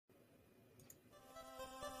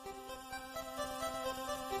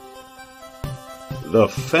The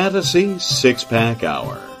Fantasy Six-Pack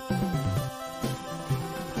Hour.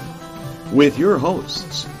 With your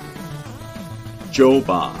hosts, Joe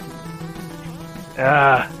Bond.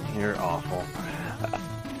 You're awful.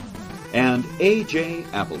 And AJ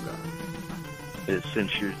Applegarth. It's Sin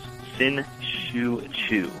Shu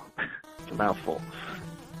Chu. It's a mouthful.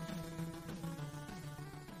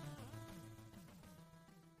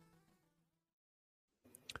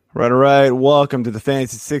 All right. Welcome to the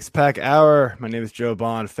Fantasy Six-Pack Hour. My name is Joe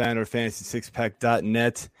Bond, founder of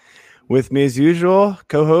FantasySixPack.net. With me, as usual,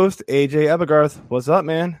 co-host AJ Applegarth. What's up,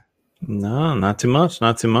 man? No, not too much.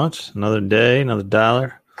 Not too much. Another day, another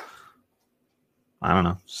dollar. I don't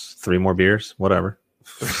know. 3 more beers, whatever.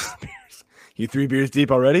 You 3 beers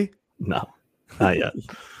deep already? No, not yet.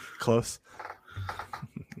 Close.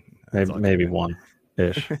 Maybe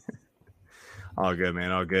one-ish. All good,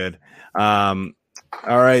 man. All good.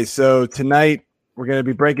 All right, so tonight we're going to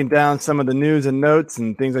be breaking down some of the news and notes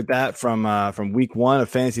and things like that from week 1 of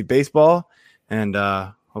fantasy baseball, and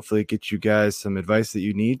hopefully get you guys some advice that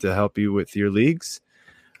you need to help you with your leagues.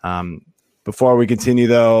 Before we continue,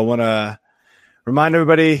 though, I want to remind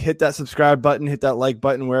everybody, hit that subscribe button, hit that like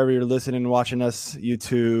button wherever you're listening and watching us,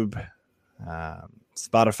 YouTube,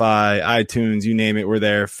 Spotify, iTunes, you name it, we're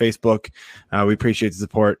there, Facebook. We appreciate the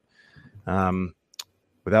support.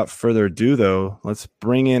 Without further ado, though, let's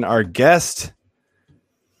bring in our guest,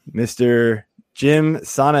 Mr. Jim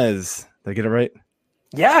Sanez. Did I get it right?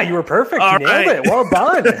 Yeah, you were perfect. All you nailed it. Well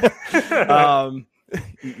done.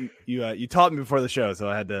 You taught me before the show, so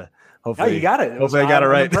I had to hopefully. No, you got it. Hopefully, I got it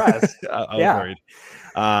right. I was worried.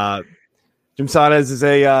 Jim Sanez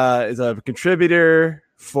is a contributor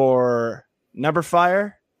for Number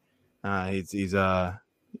Fire. He's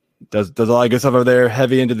does a lot of good stuff over there.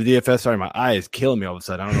 Heavy into the DFS. Sorry, my eye is killing me all of a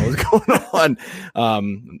sudden. I don't know what's going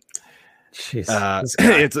on.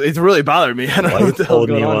 It's really bothering me. I don't know what the hell's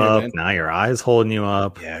going on here, man. Now your eye's holding you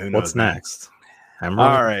up. Yeah, who knows, what's next? All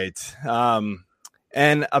right.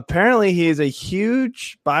 And apparently he is a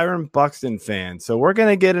huge Byron Buxton fan. So we're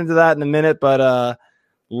gonna get into that in a minute, but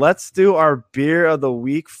let's do our beer of the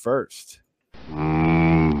week first.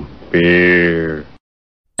 Beer.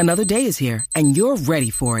 Another day is here, and you're ready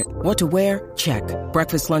for it. What to wear? Check.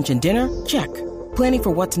 Breakfast, lunch, and dinner? Check. Planning for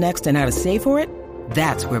what's next and how to save for it?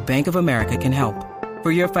 That's where Bank of America can help. For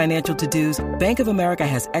your financial to-dos, Bank of America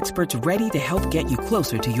has experts ready to help get you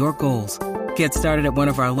closer to your goals. Get started at one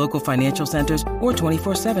of our local financial centers or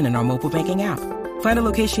 24/7 in our mobile banking app. Find a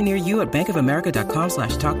location near you at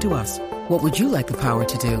bankofamerica.com/talktous. What would you like the power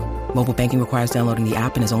to do? Mobile banking requires downloading the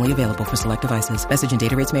app and is only available for select devices. Message and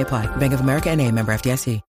data rates may apply. Bank of America N.A., member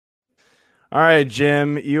FDIC. All right,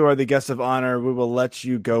 Jim, you are the guest of honor. We will let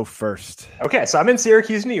you go first. Okay, so I'm in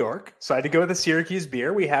Syracuse, New York. So I had to go with the Syracuse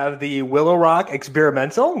beer. We have the Willow Rock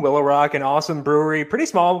Experimental. Willow Rock, an awesome brewery, pretty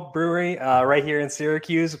small brewery right here in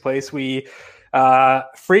Syracuse, a place we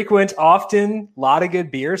frequent often. A lot of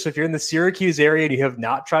good beer. So if you're in the Syracuse area and you have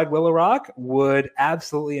not tried Willow Rock, would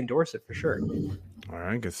absolutely endorse it for sure. All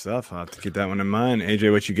right, good stuff. I'll have to keep that one in mind.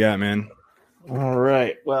 AJ, what you got, man? All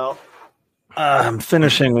right. Well, I'm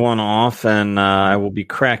finishing one off, and I will be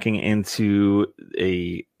cracking into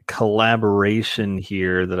a collaboration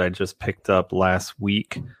here that I just picked up last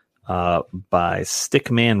week by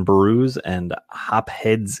Stickman Brews and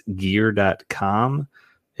HopheadsGear.com.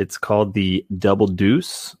 It's called the Double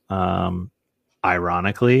Deuce.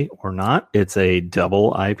 Ironically or not, it's a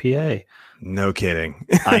double IPA. No kidding.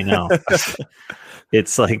 I know.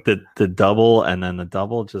 It's like the double and then the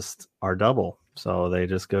double just are double. So they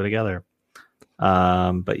just go together.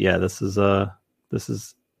 But yeah, this is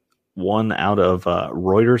one out of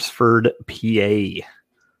Reutersford, PA.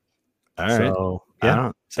 All right. So I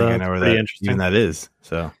don't think I know where that even that is.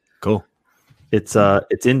 So cool. It's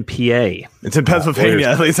in PA. It's in Pennsylvania.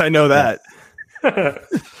 At least I know that.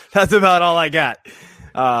 That's about all I got.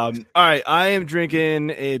 All right. I am drinking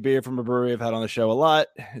a beer from a brewery I've had on the show a lot.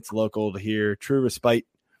 It's local to here. True Respite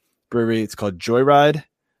Brewery. It's called Joyride.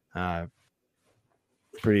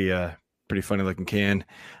 Pretty funny looking can.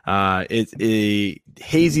 It's a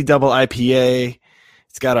hazy double IPA.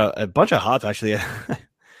 It's got a bunch of hops, actually.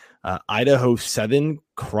 Idaho 7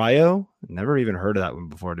 Cryo. Never even heard of that one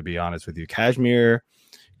before, to be honest with you. Cashmere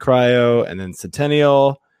Cryo, and then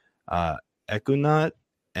Centennial, Equinaut,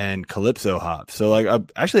 and Calypso hops. So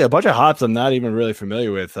actually a bunch of hops I'm not even really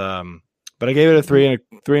familiar with. But I gave it a 3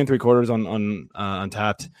 3/4 on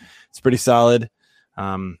Untapped. It's pretty solid.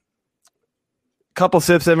 Couple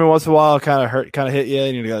sips every once in a while kind of hit you,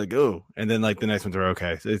 and you gotta go, and then the next ones are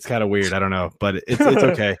okay. So it's kind of weird. I don't know, but it's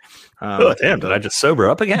okay. Oh damn! Did I just sober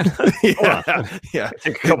up again? Yeah.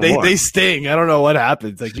 They sting. I don't know what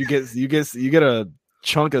happens. You get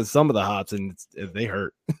chunk of some of the hops, and they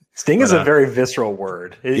hurt. Sting is a very visceral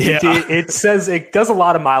word. It says it does a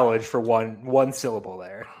lot of mileage for one syllable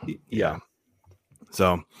there. Yeah.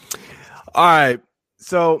 So, all right.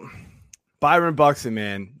 So, Byron Buxton,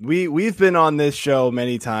 man, we've been on this show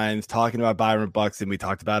many times talking about Byron Buxton. We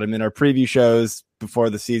talked about him in our preview shows before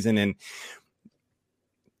the season, and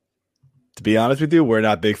to be honest with you, we're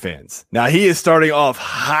not big fans. Now, he is starting off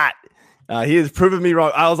hot. He has proven me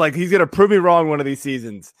wrong. I was like, he's going to prove me wrong one of these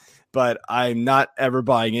seasons, but I'm not ever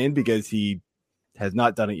buying in because he has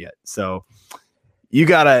not done it yet. So you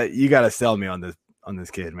gotta sell me on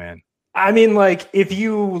this kid, man. I mean, like, if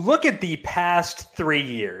you look at the past 3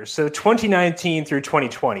 years, so 2019 through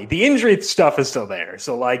 2020, the injury stuff is still there.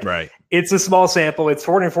 So, like, right. It's a small sample. It's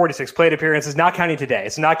 446 plate appearances, not counting today.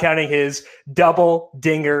 It's not counting his double,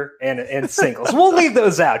 dinger, and singles. We'll leave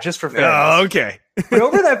those out just for fairness. Oh, okay. But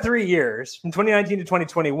over that 3 years, from 2019 to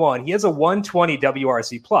 2021, he has a 120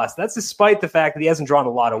 WRC plus. That's despite the fact that he hasn't drawn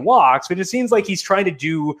a lot of walks, but it seems like he's trying to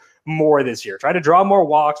do more this year, trying to draw more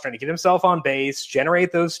walks, trying to get himself on base,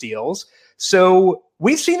 generate those steals. So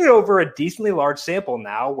we've seen it over a decently large sample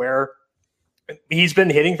now where he's been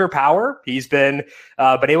hitting for power. He's been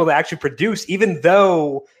able to actually produce, even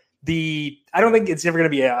though I don't think it's ever going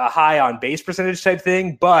to be a high on base percentage type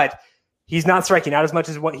thing, but he's not striking out as much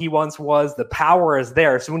as what he once was. The power is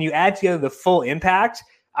there. So when you add together the full impact,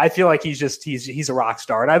 I feel like he's a rock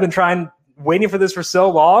star. And I've been waiting for this for so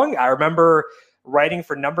long. I remember writing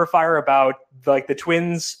for Number Fire about like the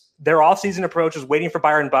Twins, their offseason approach was waiting for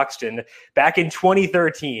Byron Buxton back in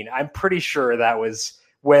 2013. I'm pretty sure that was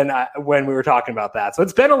when we were talking about that. So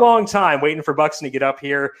it's been a long time waiting for Buxton to get up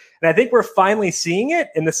here. And I think we're finally seeing it,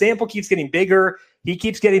 and the sample keeps getting bigger. He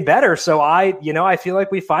keeps getting better. So I feel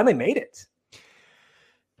like we finally made it.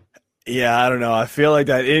 Yeah, I don't know. I feel like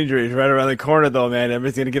that injury is right around the corner, though, man.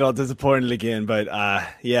 Everybody's going to get all disappointed again. But,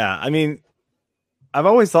 yeah, I mean, I've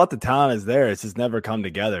always thought the talent is there. It's just never come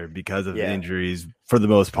together because of injuries for the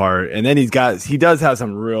most part. And then he does have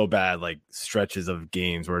some real bad, like, stretches of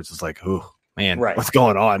games where it's just like, ooh, man, what's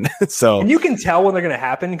going on? So, and you can tell when they're going to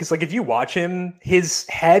happen because, like, if you watch him, his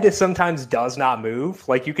head sometimes does not move.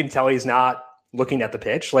 Like, you can tell he's not looking at the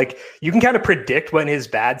pitch. Like, you can kind of predict when his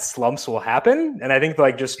bad slumps will happen. And I think,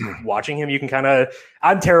 like, just watching him, you can kind of,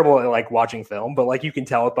 I'm terrible at like watching film, but like you can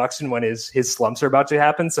tell at Buxton when his slumps are about to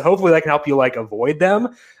happen. So hopefully that can help you like avoid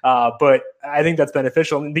them. But I think that's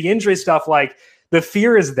beneficial. And the injury stuff, like the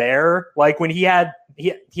fear is there. Like when he had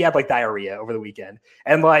like diarrhea over the weekend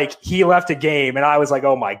and like he left a game and I was like,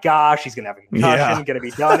 oh my gosh, he's going to have a concussion, going to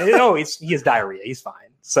be done. And, he has diarrhea. He's fine.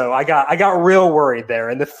 So I got real worried there,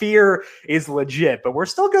 and the fear is legit, but we're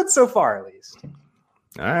still good so far, at least.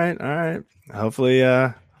 All right. Hopefully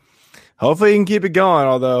you can keep it going.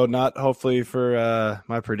 Although not hopefully for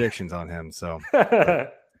my predictions on him. So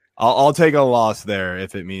I'll take a loss there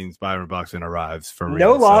if it means Byron Buxton arrives for real.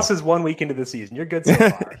 No losses 1 week into the season. You're good so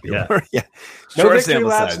far. yeah. No victory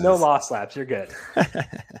laps, no loss laps. You're good.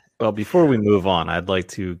 Well, before we move on, I'd like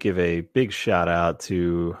to give a big shout out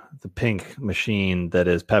to the pink machine that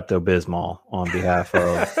is Pepto-Bismol on behalf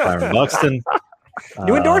of Byron Buxton.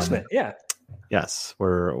 New endorsement, yeah. Yes,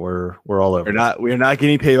 we're all over. We're not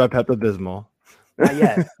getting paid by Pepto-Bismol. Not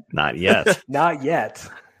yet. Not yet. Not yet.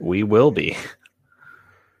 We will be.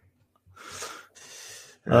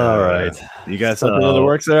 All right. You got something in the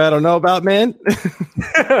works there I don't know about, man?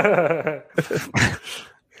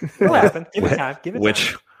 It'll happen. Give it time.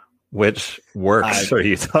 Which works are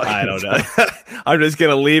you talking I don't know. I'm just going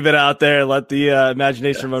to leave it out there and let the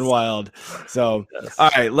imagination run wild. So, all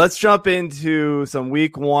right, let's jump into some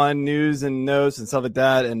week 1 news and notes and stuff like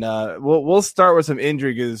that. And we'll start with some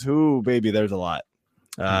injury because, baby, there's a lot.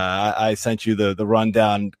 I sent you the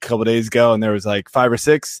rundown a couple days ago, and there was like 5 or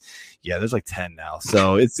 6. Yeah, there's like 10 now.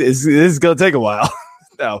 So this is going to take a while.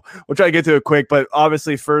 No, we'll try to get to it quick. But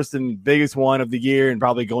obviously, first and biggest one of the year and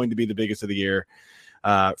probably going to be the biggest of the year.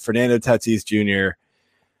 Fernando Tatis Jr.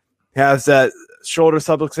 has that shoulder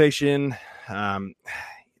subluxation.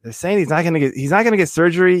 They're saying he's not going to get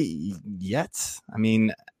surgery yet. I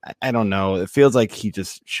mean, I don't know. It feels like he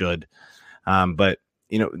just should. But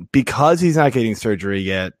because he's not getting surgery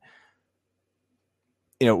yet,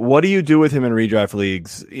 what do you do with him in redraft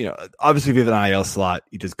leagues? Obviously if you have an IL slot,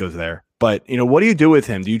 he just goes there. But what do you do with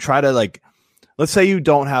him? Do you try to let's say you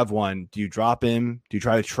don't have one. Do you drop him? Do you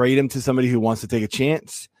try to trade him to somebody who wants to take a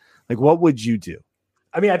chance? Like, what would you do?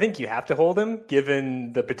 I mean, I think you have to hold him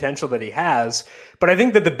given the potential that he has. But I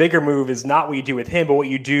think that the bigger move is not what you do with him, but what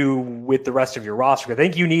you do with the rest of your roster. I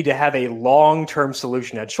think you need to have a long-term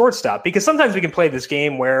solution at shortstop because sometimes we can play this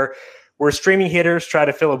game where we're streaming hitters, try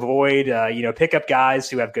to fill a void, pick up guys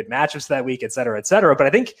who have good matchups that week, et cetera, et cetera. But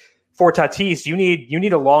I think for Tatis, you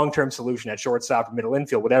need a long-term solution at shortstop or middle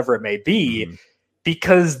infield, whatever it may be,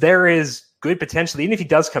 because there is good potential. Even if he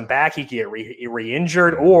does come back, he could get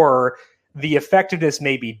re-injured or the effectiveness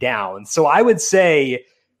may be down. So I would say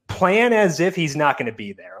plan as if he's not going to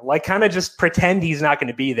be there. Like kind of just pretend he's not going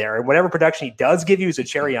to be there. And whatever production he does give you is a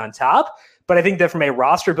cherry on top. But I think that from a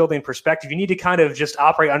roster building perspective, you need to kind of just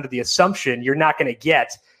operate under the assumption you're not going to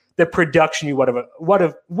get the production you would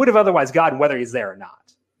have otherwise gotten, whether he's there or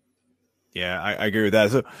not. Yeah, I agree with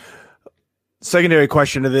that. So secondary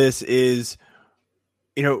question to this is,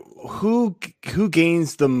 who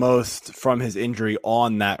gains the most from his injury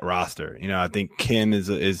on that roster? I think Kim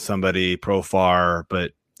is somebody Profar,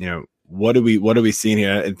 but what are we seeing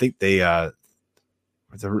here? I think they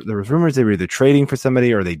there was rumors they were either trading for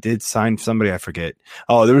somebody or they did sign somebody. I forget.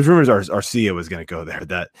 Oh, there was rumors Arcia was going to go there.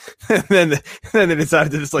 That then they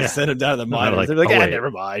decided to just send him down to the minors. They're like,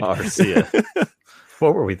 never mind. Arcia.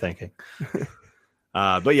 What were we thinking?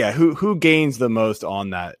 But yeah, who gains the most on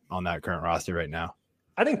that current roster right now?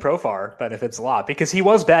 I think Profar benefits a lot because he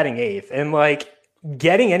was batting eighth, and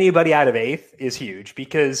getting anybody out of eighth is huge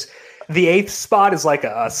because the eighth spot is like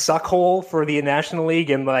a suck hole for the National League,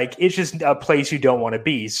 and it's just a place you don't want to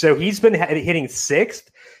be. So he's been hitting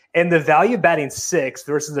sixth, and the value of batting sixth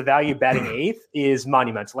versus the value of batting eighth is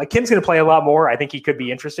monumental. Kim's going to play a lot more. I think he could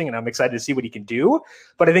be interesting, and I'm excited to see what he can do.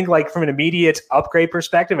 But I think from an immediate upgrade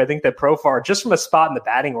perspective, I think that Profar, just from a spot in the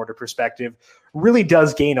batting order perspective, really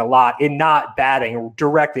does gain a lot in not batting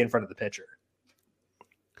directly in front of the pitcher.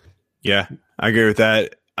 Yeah, I agree with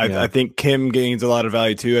that. I think Kim gains a lot of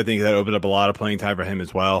value too. I think that opened up a lot of playing time for him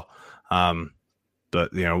as well. But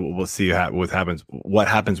we'll see what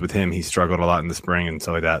happens with him. He struggled a lot in the spring and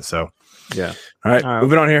stuff like that. So yeah. All right,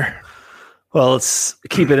 moving on here. Well, let's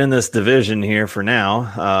keep it in this division here for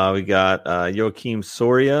now. We got Joakim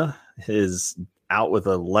Soria is out with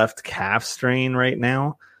a left calf strain right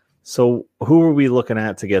now. So who are we looking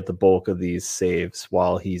at to get the bulk of these saves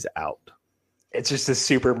while he's out? It's just a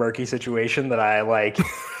super murky situation that I like.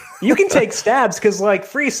 You can take stabs because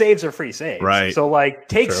free saves are free saves. Right. So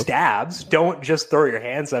take stabs. Don't just throw your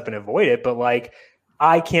hands up and avoid it. But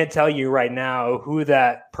I can't tell you right now who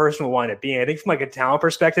that person will wind up being. I think from a talent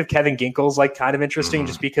perspective, Kevin Ginkel's kind of interesting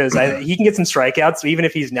just because he can get some strikeouts. So even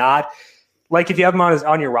if he's not, if you have him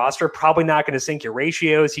on your roster, probably not going to sink your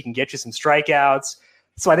ratios. He can get you some strikeouts.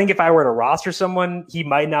 So I think if I were to roster someone, he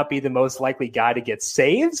might not be the most likely guy to get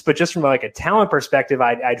saves, but just from a talent perspective,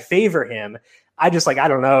 I'd favor him. I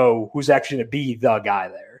don't know who's actually going to be the guy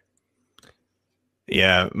there.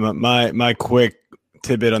 Yeah, my quick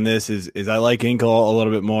tidbit on this is I like Inkel a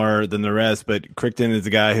little bit more than the rest, but Crichton is the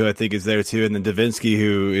guy who I think is there too, and then Davinsky,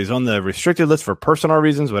 who is on the restricted list for personal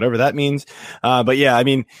reasons, whatever that means. But yeah, I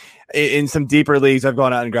mean, in some deeper leagues, I've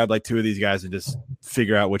gone out and grabbed two of these guys and just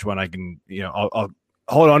figure out which one I can, I'll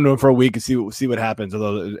hold on to him for a week and see what happens.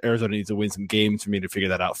 Although Arizona needs to win some games for me to figure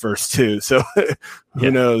that out first too. So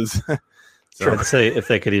who knows? So I'd say if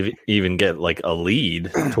they could even get a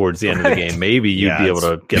lead towards the end of the game, maybe you'd be able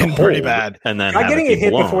to get a hold, pretty bad. And then not getting a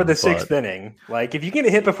hit before the sixth inning. If you get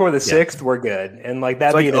a hit before the sixth, we're good. And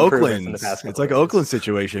that'd be an improvement from the past. It's Oakland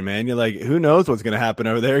situation, man. You're who knows what's going to happen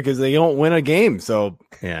over there because they don't win a game. So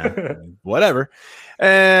yeah, whatever.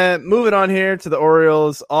 And moving on here to the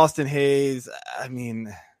Orioles, Austin Hayes. I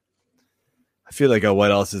mean, I feel what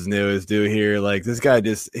else is new is due here. This guy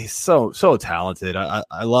he's so talented.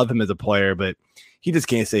 I love him as a player, but he just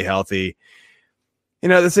can't stay healthy.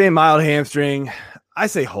 The same mild hamstring. I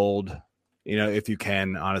say hold, if you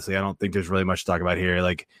can. Honestly, I don't think there's really much to talk about here.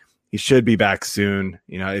 He should be back soon.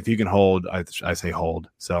 If you can hold, I say hold.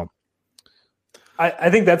 So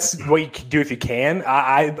I think that's what you can do if you can.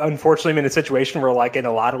 I unfortunately am in a situation where in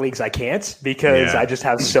a lot of leagues I can't because I just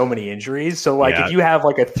have so many injuries. So if you have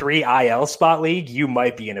a 3 IL spot league, you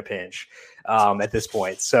might be in a pinch at this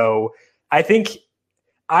point. So I think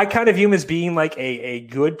I kind of view him as being a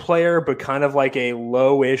good player, but kind of a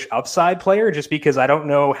low-ish upside player just because I don't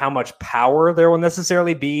know how much power there will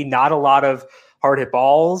necessarily be. Not a lot of hard hit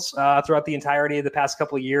balls throughout the entirety of the past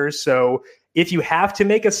couple of years. So if you have to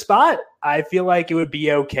make a spot, I feel it would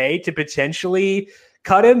be okay to potentially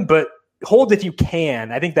cut him, but hold if you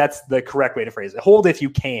can. I think that's the correct way to phrase it. Hold if you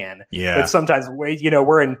can. Yeah. But sometimes,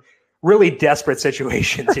 we're in really desperate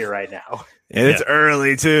situations here right now. And it's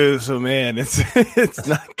early too, so man, it's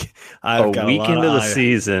not. I've got a week into the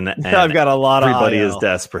season, and I've got a lot of. Everybody is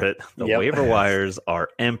desperate. The waiver wires are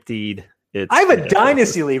emptied. I have a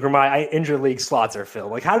dynasty league where my injured league slots are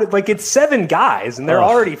filled. It's 7 guys and they're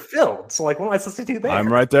already filled. So what am I supposed to do there?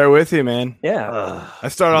 I'm right there with you, man. Yeah. I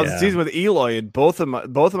started off the season with Eloy in both of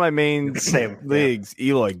my main Same leagues. Yeah.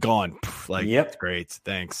 Eloy gone. Yep. Great.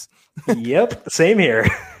 Thanks. Yep. Same here.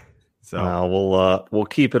 So we'll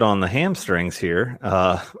keep it on the hamstrings here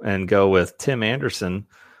and go with Tim Anderson.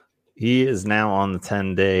 He is now on the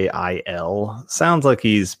 10-day IL. Sounds like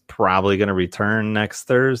he's probably going to return next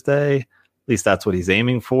Thursday. At least that's what he's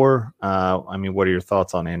aiming for. What are your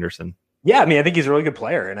thoughts on Anderson? Yeah, I think he's a really good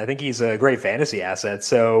player, and I think he's a great fantasy asset.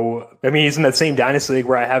 So, he's in that same dynasty league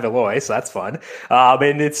where I have Eloy, so that's fun.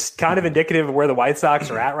 And it's kind of indicative of where the White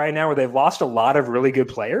Sox are at right now, where they've lost a lot of really good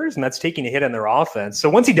players, and that's taking a hit on their offense.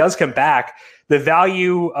 So once he does come back, the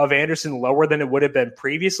value of Anderson lower than it would have been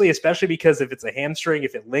previously, especially because if it's a hamstring,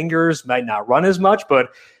 if it lingers, might not run as much. But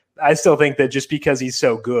I still think that just because he's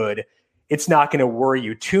so good, it's not going to worry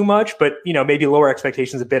you too much, but maybe lower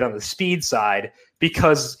expectations a bit on the speed side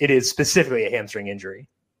because it is specifically a hamstring injury.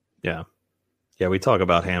 Yeah. We talk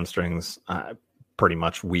about hamstrings pretty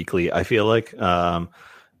much weekly, I feel like,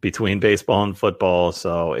 between baseball and football.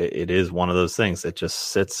 So it is one of those things that just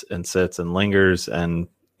sits and lingers. And,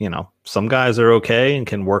 some guys are okay and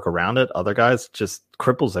can work around it. Other guys just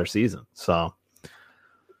cripples their season. So, all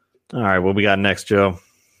right, what we got next, Joe?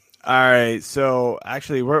 All right, so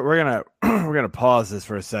actually, we're gonna pause this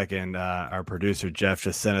for a second. Our producer Jeff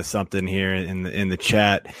just sent us something here in the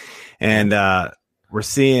chat, and we're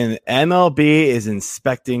seeing MLB is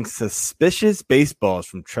inspecting suspicious baseballs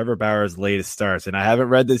from Trevor Bauer's latest starts. And I haven't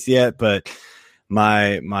read this yet, but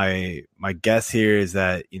my guess here is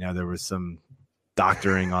that there was some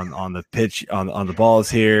doctoring on the pitch on the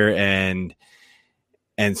balls here,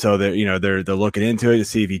 and so they're looking into it to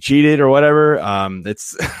see if he cheated or whatever.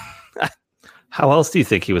 It's how else do you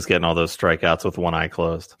think he was getting all those strikeouts with one eye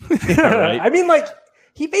closed? Yeah, right?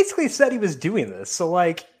 He basically said he was doing this. So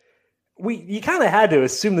you kind of had to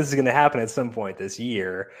assume this is going to happen at some point this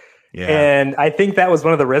year. Yeah. And I think that was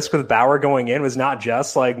one of the risks with Bauer going in, was not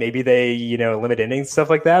just maybe they, limit innings, stuff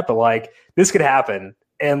like that, but this could happen.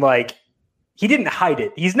 And he didn't hide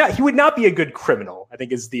it. He would not be a good criminal, I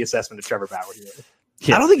think, is the assessment of Trevor Bauer here.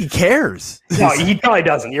 Yeah. I don't think he cares. No, he probably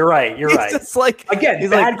doesn't. You're right. You're right. Just he's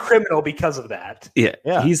bad criminal because of that.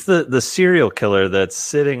 Yeah. He's the serial killer that's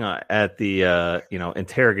sitting at the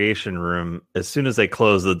interrogation room. As soon as they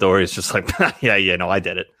close the door, he's just like, I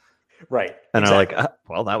did it. Right. And exactly. They're like,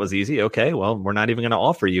 well, that was easy. Okay, well, we're not even going to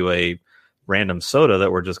offer you a random soda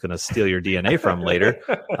that we're just going to steal your DNA from later,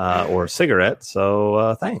 or a cigarette.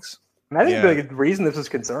 So thanks. And I think the reason this is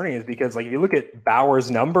concerning is because if you look at Bauer's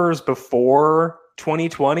numbers before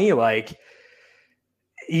 2020,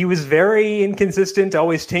 he was very inconsistent,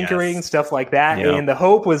 always tinkering, stuff like that. Yep. And the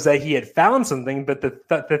hope was that he had found something, but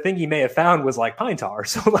the thing he may have found was pine tar.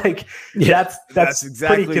 So that's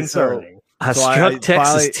exactly pretty concerning. I struck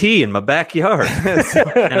Texas tea in my backyard,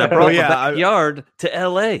 and I brought my backyard to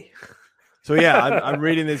LA. So I'm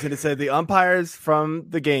reading this, and it said the umpires from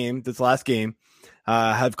the game, this last game,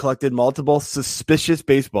 have collected multiple suspicious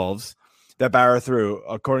baseballs that Bauer threw,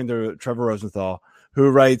 according to Trevor Rosenthal, who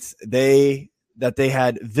writes that they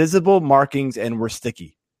had visible markings and were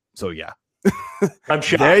sticky. So yeah, I'm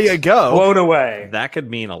shocked. There you go, blown away. That could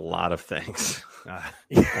mean a lot of things.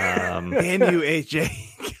 And you, AJ,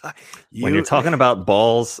 when you're talking about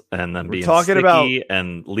balls and then being sticky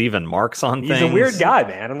and leaving marks on things, he's a weird guy,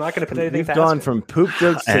 man. I'm not going to put anything past him. Gone from poop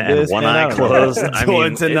jokes to and this, one eye closed.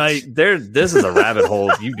 Tonight. This is a rabbit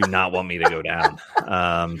hole you do not want me to go down.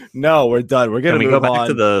 No, we're done. We're going to go back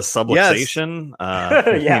to the subluxation.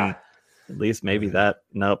 Yes. At least maybe that.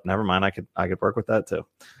 Nope, never mind. I could work with that too.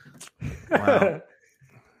 Wow.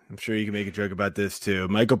 I'm sure you can make a joke about this too.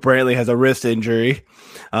 Michael Brantley has a wrist injury.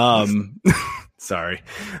 Sorry.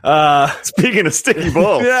 Speaking of sticky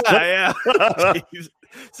balls. Yeah.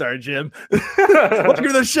 Sorry, Jim. Welcome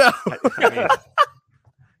to the show.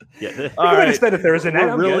 All right. Spend a Thursday night.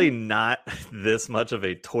 We're really not this much of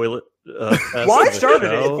a toilet. Well, I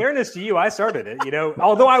started it. In fairness to you, I started it.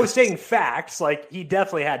 Although I was stating facts, he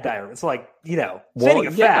definitely had diarrhea. It's stating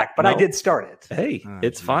a fact, but I did start it. Hey,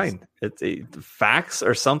 it's fine. Facts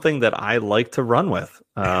are something that I like to run with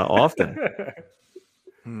often.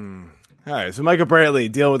 All right, so Michael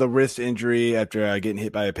Brantley dealing with a wrist injury after getting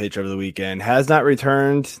hit by a pitch over the weekend, has not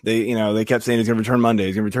returned. They kept saying he's going to return Monday,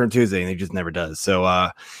 he's going to return Tuesday, and he just never does. So,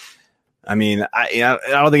 I don't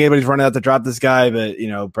think anybody's running out to drop this guy, but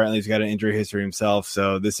Brantley's got an injury history himself,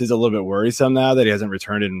 so this is a little bit worrisome now that he hasn't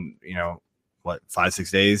returned in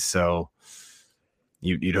 5-6 days. So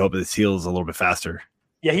you'd hope this heals a little bit faster.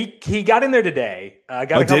 Yeah, he got in there today. Got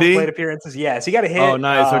a couple plate appearances. Yes, he got a hit. Oh,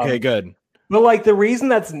 nice. Okay, good. But like the reason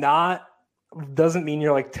that's not doesn't mean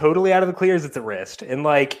you're like totally out of the clear is it's a wrist. And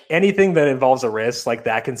like anything that involves a wrist, like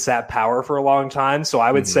that can sap power for a long time. So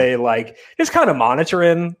I would say like just kind of monitor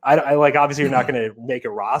him. I like obviously you're not going to make a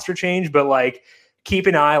roster change, but like keep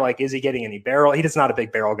an eye, like, is he getting any barrel? He is not a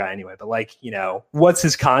big barrel guy anyway, but like, you know, what's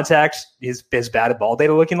his contact, his batted ball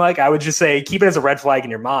data looking like? I would just say keep it as a red flag in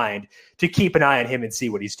your mind to keep an eye on him and see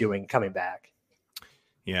what he's doing coming back.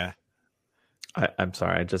 Yeah. I'm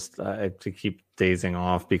sorry. I have to keep dazing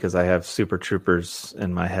off because I have Super Troopers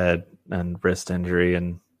in my head and wrist injury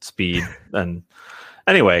and speed. And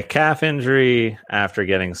anyway, calf injury after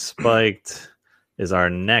getting spiked is our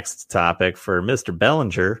next topic for Mr.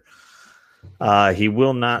 Bellinger. He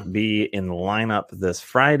will not be in the lineup this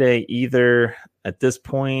Friday either. At this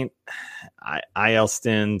point, IL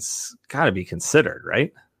stints got to be considered,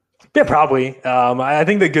 right? Yeah, probably. I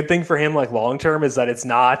think the good thing for him, like long term, is that it's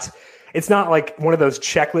not like one of those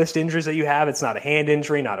checklist injuries that you have. It's not a hand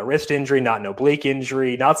injury, not a wrist injury, not an oblique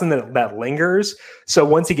injury, not something that lingers. So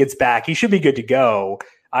once he gets back, he should be good to go.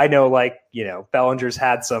 I know, like, you know, Bellinger's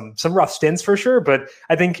had some rough stints for sure, but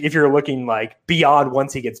I think if you're looking like beyond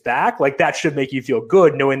once he gets back, like that should make you feel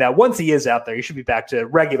good knowing that once he is out there, he should be back to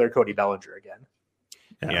regular Cody Bellinger again.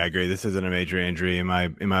 Yeah, I agree. This isn't a major injury in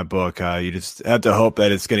my book. You just have to hope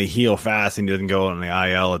that it's going to heal fast and he doesn't go on the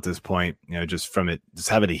IL at this point. You know, just from it, just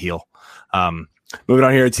have it heal. Moving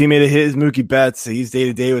on here, a teammate of his, Mookie Betts, he's day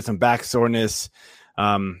to day with some back soreness.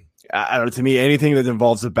 I don't know. To me, anything that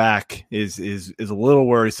involves the back is a little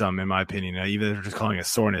worrisome in my opinion. Even if they're just calling it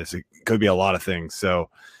soreness, it could be a lot of things. So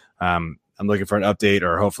I'm looking for an update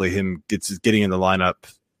or hopefully him getting in the lineup,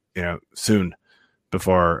 you know, soon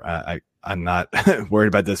before I'm not worried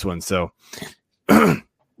about this one. So,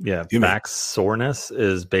 yeah, back soreness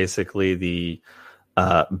is basically the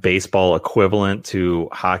baseball equivalent to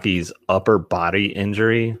hockey's upper body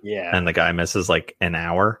injury. Yeah. And the guy misses like an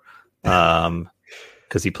hour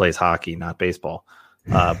because he plays hockey, not baseball.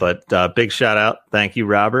 But big shout out. Thank you,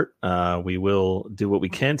 Robert. We will do what we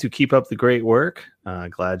can to keep up the great work.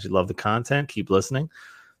 Glad you love the content. Keep listening.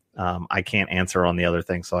 I can't answer on the other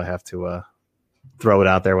thing, so I have to throw it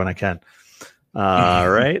out there when I can. All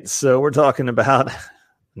right. So we're talking about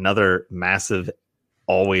another massive,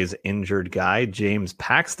 always injured guy, James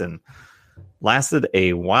Paxton. Lasted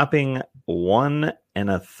a whopping 1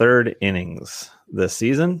 1/3 innings this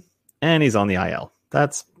season, and he's on the IL.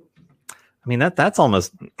 That's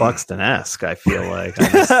almost Buxton-esque, I feel like.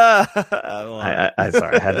 I'm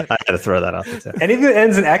sorry. I had to throw that off the tip. Anything that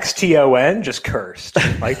ends in XTON, just cursed.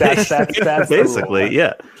 Like that's basically,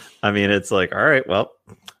 yeah. I mean, it's like, all right, well,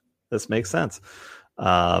 this makes sense.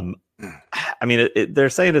 I mean, they're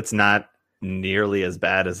saying it's not nearly as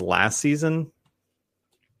bad as last season.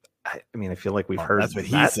 I mean, I feel like we've heard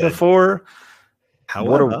that before.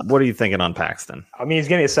 However, what are you thinking on Paxton? I mean, he's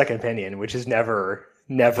getting a second opinion, which is never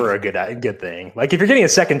a good thing. Like if you're getting a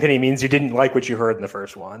second opinion, it means you didn't like what you heard in the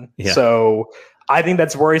first one. Yeah. So I think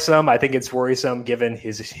that's worrisome. I think it's worrisome given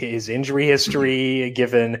his injury history,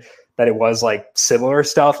 given that it was like similar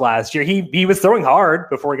stuff last year. He was throwing hard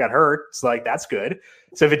before he got hurt. So like, that's good.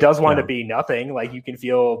 So if it does wind up being nothing, like you can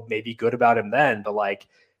feel maybe good about him then. But like,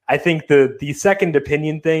 I think the second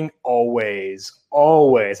opinion thing always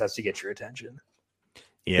has to get your attention.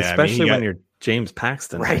 Yeah. Especially when you're James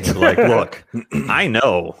Paxton. Right. You're like, look, I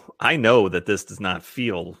know that this does not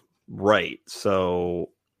feel right. So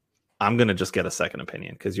I'm going to just get a second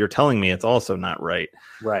opinion because you're telling me it's also not right.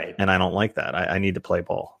 Right. And I don't like that. I need to play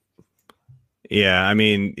ball. Yeah, I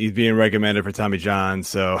mean, he's being recommended for Tommy John,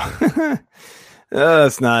 so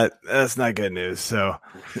that's not good news. So,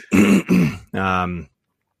 moving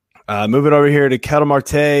over here to Ketel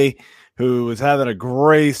Marte, who was having a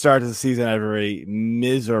great start to the season after a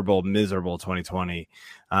miserable 2020,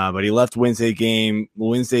 but he left Wednesday's game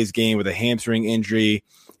with a hamstring injury.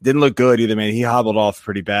 Didn't look good either, man. He hobbled off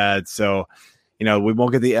pretty bad. So, you know, we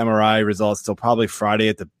won't get the MRI results till probably Friday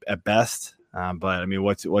at best. But I mean,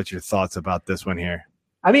 what's your thoughts about this one here?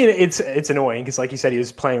 I mean, it's annoying because, like you said, he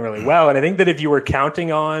was playing really well, and I think that if you were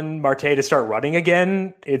counting on Marte to start running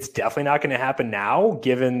again, it's definitely not going to happen now,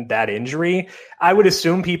 given that injury. I would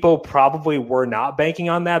assume people probably were not banking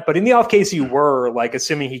on that, but in the off case you were, like,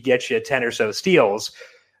 assuming he gets you 10 or so steals,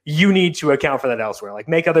 you need to account for that elsewhere. Like,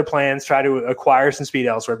 make other plans, try to acquire some speed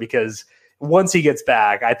elsewhere, because once he gets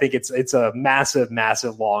back, I think it's a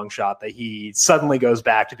massive long shot that he suddenly goes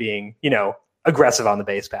back to being, you know, aggressive on the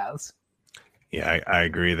base paths. Yeah, I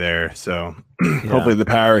agree there. So hopefully the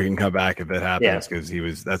power can come back if it happens,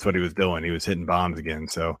 because that's what he was doing. He was hitting bombs again.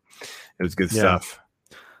 So it was good stuff.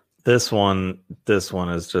 This one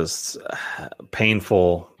is just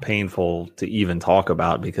painful to even talk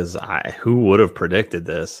about because who would have predicted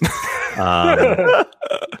this?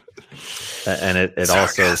 And it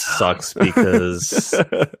also sucks because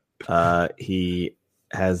he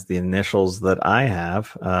has the initials that I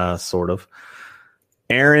have, sort of.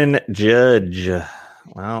 Aaron Judge.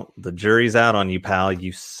 Well, the jury's out on you, pal.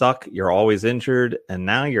 You suck. You're always injured, and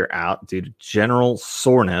now you're out due to general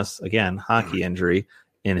soreness. Again, hockey injury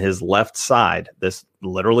in his left side. This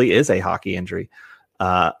literally is a hockey injury.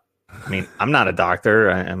 I mean, I'm not a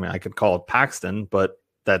doctor. I mean, I could call it Paxton, but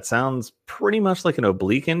that sounds pretty much like an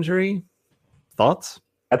oblique injury. Thoughts?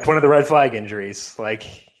 That's one of the red flag injuries.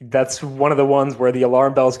 Like, that's one of the ones where the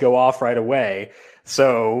alarm bells go off right away.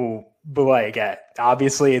 So, but like,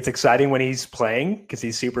 obviously it's exciting when he's playing because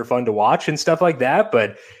he's super fun to watch and stuff like that.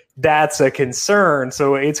 But that's a concern.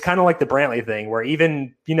 So it's kind of like the Brantley thing where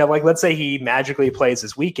even, like let's say he magically plays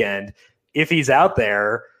this weekend. If he's out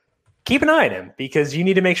there, keep an eye on him because you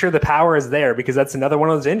need to make sure the power is there because that's another one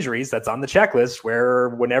of those injuries that's on the checklist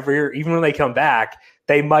where even when they come back,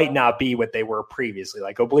 they might not be what they were previously.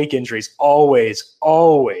 Like oblique injuries always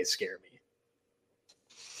scare me.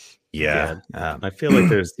 Yeah. I feel like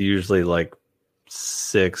there's usually like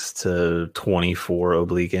 6 to 24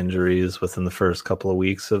 oblique injuries within the first couple of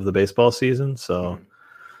weeks of the baseball season. So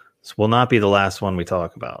this will not be the last one we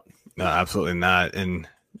talk about. No, absolutely not. And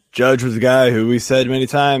Judge was a guy who we said many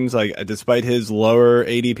times, like, despite his lower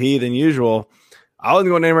ADP than usual, I wasn't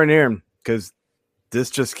going anywhere near him because this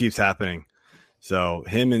just keeps happening. So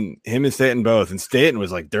him and Stanton both. And Stanton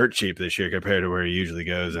was like dirt cheap this year compared to where he usually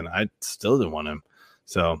goes. And I still didn't want him.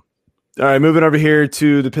 So, all right, moving over here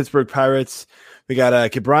to the Pittsburgh Pirates. We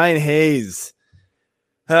got Brian Hayes.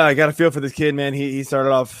 I got a feel for this kid, man. He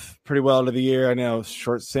started off pretty well into the year. I know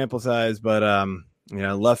short sample size, but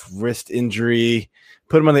left wrist injury,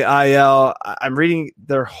 put him on the IL. I'm reading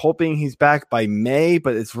they're hoping he's back by May,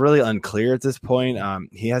 but it's really unclear at this point.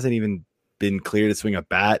 He hasn't even been cleared to swing a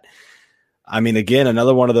bat. I mean, again,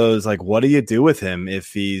 another one of those, like, what do you do with him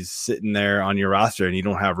if he's sitting there on your roster and you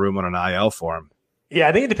don't have room on an IL for him? Yeah,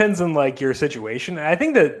 I think it depends on like your situation. I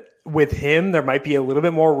think that with him, there might be a little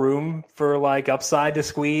bit more room for like upside to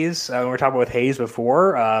squeeze. We were talking with Hayes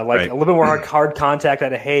before, right. A little bit more hard contact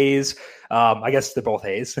out of Hayes. I guess they're both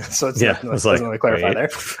Hayes, so it doesn't really clarify there.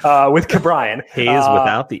 With Ke'Bryan, Hayes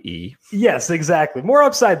without the E. Yes, exactly. More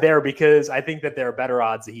upside there because I think that there are better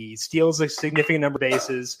odds that he steals a significant number of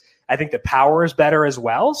bases. I think the power is better as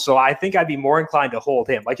well. So I think I'd be more inclined to hold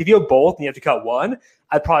him. Like if you have both and you have to cut one,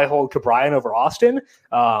 I'd probably hold Ke'Bryan over Austin.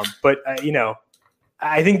 But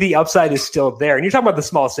I think the upside is still there. And you're talking about the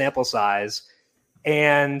small sample size,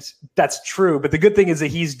 and that's true. But the good thing is that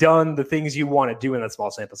he's done the things you want to do in that small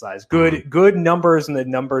sample size. Good numbers and the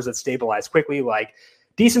numbers that stabilize quickly, like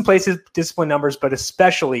decent places, discipline numbers, but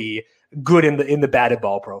especially good in the batted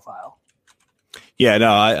ball profile. Yeah,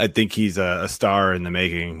 no, I think he's a star in the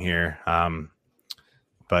making here.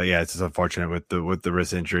 But yeah, it's just unfortunate with the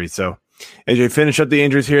wrist injury. So, AJ, finish up the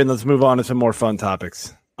injuries here, and let's move on to some more fun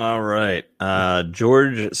topics. All right.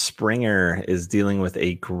 George Springer is dealing with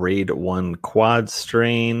a grade 1 quad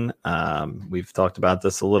strain. We've talked about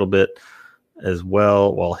this a little bit as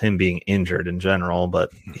well, while him being injured in general,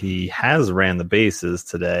 but he has ran the bases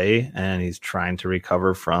today, and he's trying to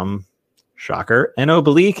recover from, shocker, an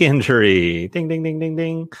oblique injury. Ding, ding, ding, ding,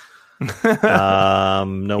 ding. No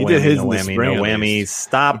whammy.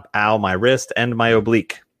 Stop, ow, my wrist and my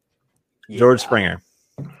oblique. Yeah. George Springer.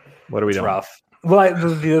 What are we doing? Rough. Well,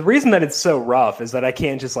 the reason that it's so rough is that I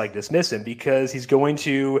can't just like dismiss him because he's going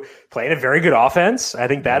to play in a very good offense. I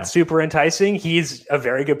think that's super enticing. He's a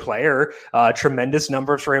very good player. Tremendous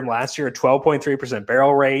numbers for him last year, a 12.3%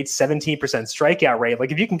 barrel rate, 17% strikeout rate.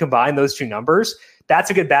 Like if you can combine those two numbers, that's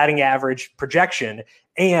a good batting average projection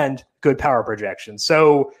and good power projection.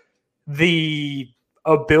 So the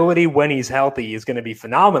ability when he's healthy is going to be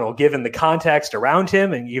phenomenal given the context around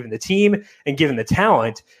him and given the team and given the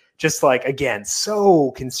talent. Just like, again,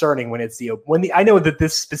 so concerning when I know that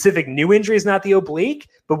this specific new injury is not the oblique,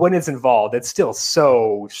 but when it's involved, it's still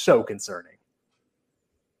so concerning.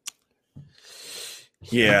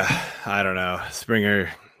 Yeah, I don't know.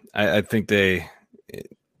 Springer, I think they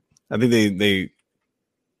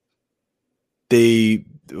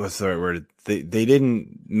what's the right word? They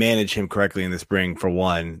didn't manage him correctly in the spring for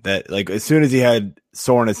one. That like as soon as he had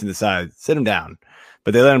soreness in the side, sit him down.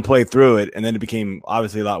 But they let him play through it, and then it became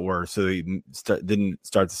obviously a lot worse. So he didn't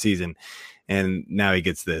start the season, and now he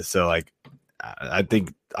gets this. So, like, I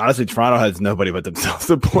think, honestly, Toronto has nobody but themselves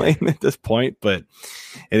to blame at this point, but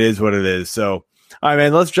it is what it is. So, all right,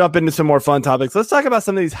 man, let's jump into some more fun topics. Let's talk about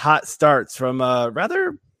some of these hot starts from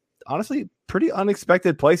rather honestly pretty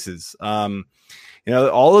unexpected places.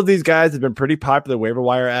 All of these guys have been pretty popular waiver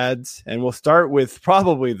wire ads, and we'll start with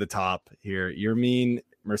probably the top here. Yermin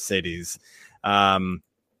Mercedes.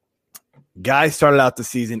 Guy started out the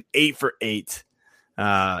season 8 for 8,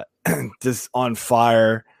 just on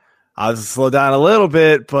fire. I was slow down a little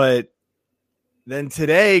bit, but then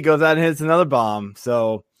today goes out and hits another bomb.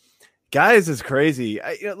 So, guys, is crazy.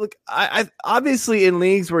 I obviously in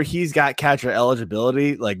leagues where he's got catcher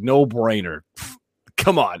eligibility, like no brainer.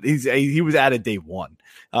 Come on, he was added day one.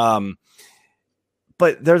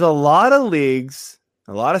 But there's a lot of leagues,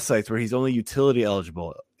 a lot of sites where he's only utility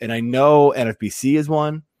eligible, and I know NFBC is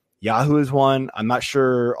one, Yahoo is one. I'm not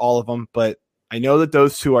sure all of them, but I know that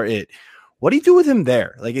those two are it. What do you do with him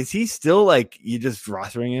there? Like, is he still like you just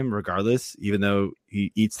rostering him regardless, even though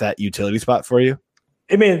he eats that utility spot for you?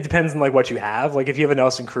 I mean, it depends on like what you have. Like if you have a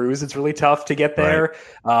Nelson Cruz, it's really tough to get there.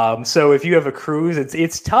 Right. So if you have a Cruz,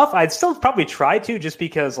 it's tough. I'd still probably try to, just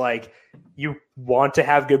because like you want to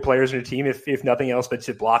have good players in your team, if nothing else, but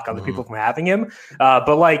to block other people from having him.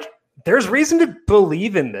 But like there's reason to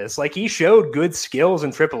believe in this. Like he showed good skills in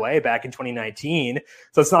AAA back in 2019.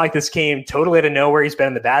 So it's not like this came totally out of nowhere. He's been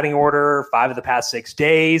in the batting order 5 of the past 6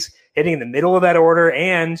 days, hitting in the middle of that order.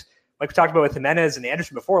 And like we talked about with Jimenez and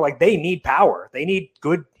Anderson before, like they need power. They need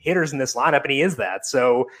good hitters in this lineup, and he is that.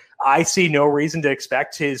 So I see no reason to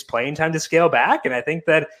expect his playing time to scale back. And I think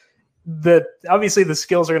that obviously the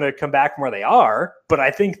skills are going to come back from where they are, but I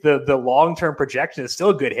think the long-term projection is still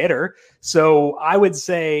a good hitter. So I would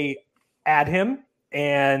say add him,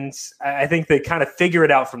 and I think they kind of figure it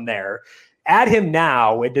out from there. Add him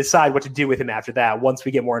now and decide what to do with him after that. Once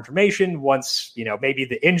we get more information, once, maybe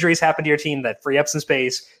the injuries happen to your team that free up some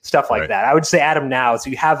space, stuff like that. I would say add him now so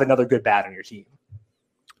you have another good bat on your team.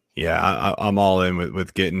 Yeah, I'm all in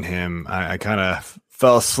with getting him. I kind of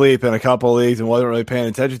fell asleep in a couple of leagues and wasn't really paying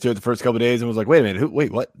attention to it the first couple of days and was like, wait a minute,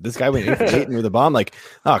 wait, what? This guy went 8 for 8 with a bomb? Like,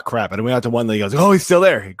 oh, crap. And I went out to one league. I was like, oh, he's still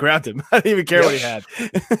there. He grabbed him. I didn't even care what he had.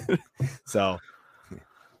 So...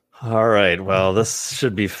 All right. Well, this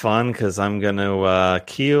should be fun because I'm going to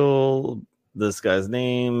keel this guy's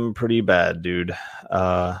name pretty bad, dude.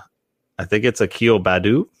 I think it's Akil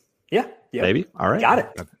Baddoo. Yeah. Maybe. All right. Got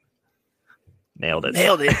it. Nailed it.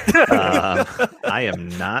 I am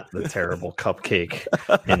not the terrible cupcake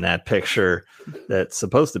in that picture that's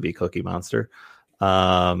supposed to be Cookie Monster.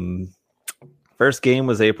 First game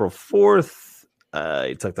was April 4th.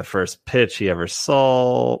 He took the first pitch he ever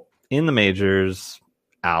saw in the majors.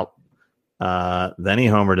 Out. Then he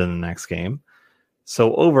homered in the next game.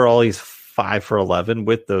 So overall, he's 5 for 11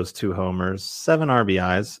 with those 2 homers, 7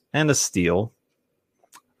 RBIs, and a steal.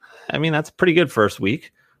 I mean, that's pretty good first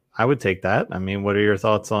week. I would take that. I mean, what are your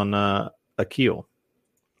thoughts on Akil?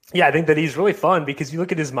 Yeah, I think that he's really fun because you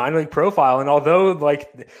look at his minor league profile, and although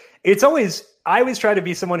like I always try to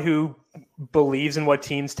be someone who believes in what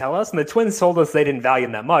teams tell us, and the Twins told us they didn't value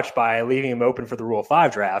him that much by leaving him open for the Rule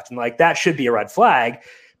 5 draft, and like that should be a red flag.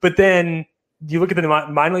 But then you look at the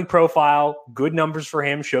minor league profile, good numbers for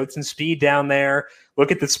him, showed some speed down there.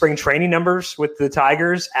 Look at the spring training numbers with the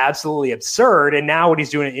Tigers, absolutely absurd. And now what he's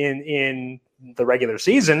doing in the regular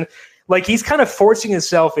season, like he's kind of forcing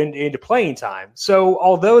himself into playing time. So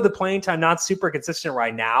although the playing time not super consistent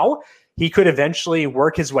right now, he could eventually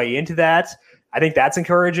work his way into that. I think that's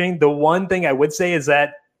encouraging. The one thing I would say is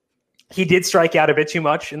that he did strike out a bit too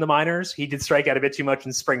much in the minors. He did strike out a bit too much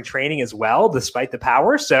in spring training as well, despite the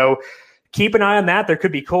power. So keep an eye on that. There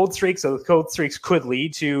could be cold streaks. So the cold streaks could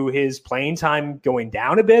lead to his playing time going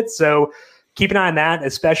down a bit. So keep an eye on that,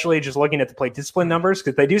 especially just looking at the plate discipline numbers,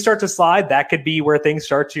 because if they do start to slide, that could be where things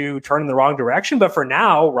start to turn in the wrong direction. But for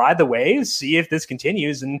now, ride the waves, see if this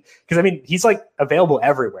continues. And because, I mean, he's like available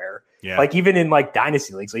everywhere. Yeah. Like even in like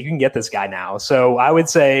dynasty leagues, like you can get this guy now. So I would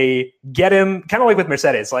say get him kind of like with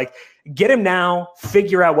Mercedes, like get him now,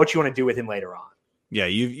 figure out what you want to do with him later on. Yeah.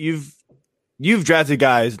 You've drafted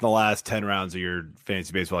guys in the last 10 rounds of your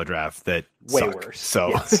fantasy baseball draft that way suck. Worse. So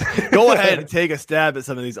yes. Go ahead and take a stab at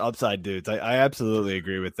some of these upside dudes. I absolutely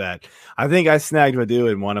agree with that. I think I snagged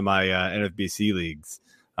Baddoo in one of my NFBC leagues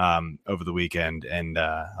over the weekend, and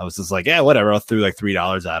I was just like, yeah, whatever. I threw like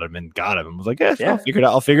 $3 at him and got him. And was like, yeah. I'll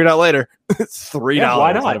figure it out later. It's $3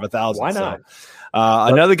 out of 1,000. Why not? So,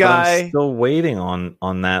 another guy. I'm still waiting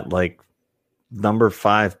on that like number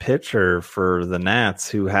 5 pitcher for the Nats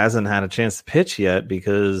who hasn't had a chance to pitch yet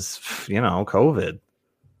because COVID.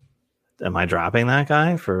 Am I dropping that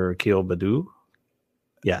guy for Akil Baddoo?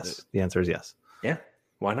 Yes. The answer is yes. Yeah.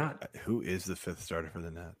 Why not? Who is the 5th starter for the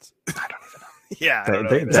Nats? I don't even know. Yeah, I don't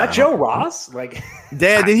know. Is that Joe Ross? Like,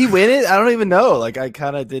 did he win it? I don't even know. Like, I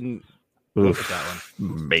kind of didn't Look at that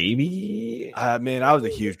one. Maybe. Man, I was a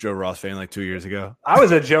huge Joe Ross fan like 2 years ago. I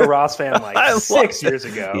was a Joe Ross fan like 6 years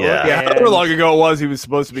ago. Yeah. However long ago it was, he was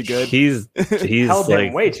supposed to be good. He's held like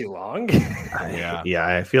him way too long. Yeah.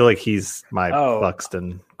 I feel like he's my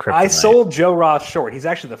Buxton kryptonite. I sold Joe Ross short. He's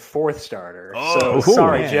actually the 4th starter. Oh, so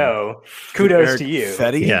sorry, man. Joe. Kudos Eric to you.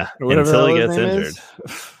 Fetty? Yeah, Or whatever until he the hell gets his name injured.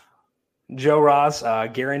 is. Joe Ross,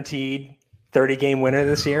 guaranteed 30-game winner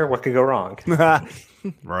this year. What could go wrong?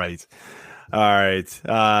 Right. All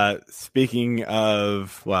right. Speaking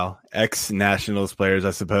of, ex-Nationals players,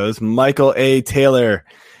 I suppose, Michael A. Taylor,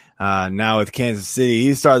 now with Kansas City.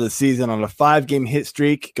 He started the season on a 5-game hit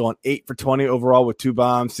streak, going 8 for 20 overall with 2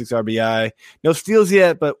 bombs, 6 RBI. No steals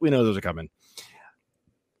yet, but we know those are coming.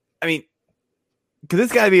 I mean, could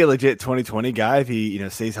this guy be a legit 2020 guy if he,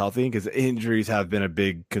 stays healthy? Because injuries have been a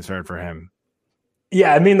big concern for him.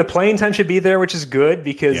 Yeah, I mean, the playing time should be there, which is good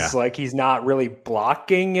because he's not really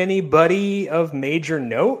blocking anybody of major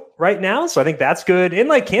note right now. So I think that's good. And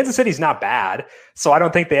Kansas City's not bad. So I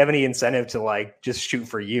don't think they have any incentive to just shoot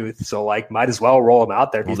for youth. So might as well roll him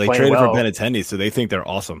out there if he's They playing traded well. for Benintendi, so they think they're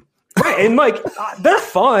awesome. Right, and they're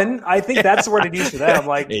fun. I think that's the word to use for them.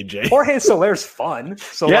 AJ. Jorge Soler's fun.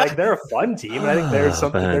 So they're a fun team. And I think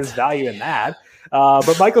there's value in that.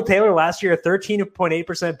 But Michael Taylor last year,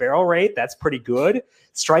 13.8% barrel rate. That's pretty good.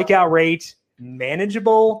 Strikeout rate,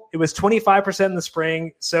 manageable. It was 25% in the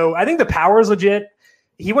spring. So I think the power is legit.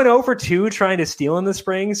 He went 0 for 2 trying to steal in the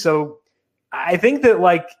spring. So I think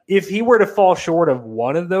that if he were to fall short of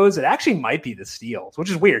one of those, it actually might be the steals, which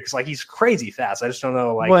is weird because he's crazy fast. I just don't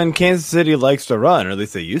know. When Kansas City likes to run, or at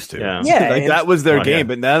least they used to. Yeah. That was their game.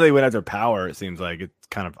 But now they went after power. It seems like it's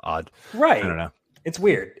kind of odd. Right. I don't know. It's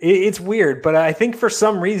weird. It's weird, but I think for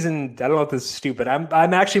some reason, I don't know if this is stupid.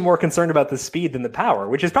 I'm actually more concerned about the speed than the power,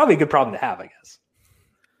 which is probably a good problem to have, I guess.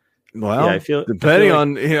 Well, I feel depending like,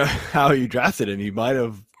 on how you drafted him, you might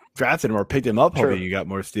have drafted him or picked him up hoping you got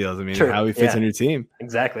more steals. I mean, how he fits in your team.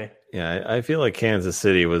 Exactly. Yeah, I feel like Kansas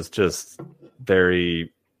City was just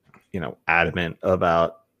very, adamant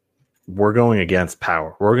about we're going against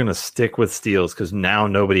power. We're going to stick with steals because now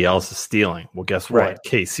nobody else is stealing. Well, guess what? Right.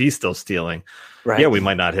 KC's still stealing. Right. Yeah, we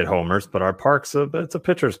might not hit homers, but our park's it's a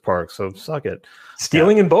pitcher's park, so suck it.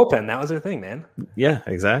 Stealing in bullpen, that was their thing, man. Yeah,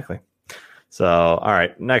 exactly. So, all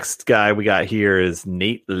right, next guy we got here is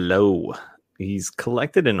Nate Lowe. He's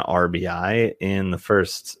collected an RBI in the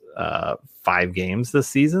first 5 games this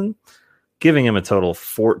season, giving him a total of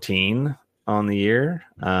 14 on the year.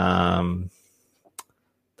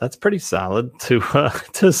 That's pretty solid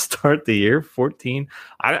to start the year. 14.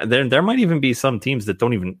 There might even be some teams that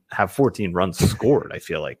don't even have 14 runs scored, I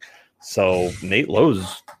feel like. So Nate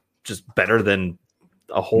Lowe's just better than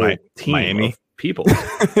a whole team Miami of people.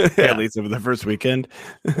 At least over the first weekend.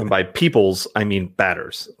 And by peoples, I mean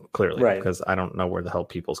batters, clearly. Right. Because I don't know where the hell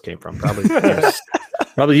peoples came from.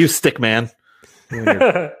 Probably you, stick man.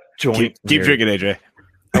 Joint Keep drinking, AJ.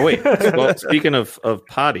 Oh wait. Well, speaking of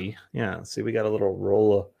potty, see, we got a little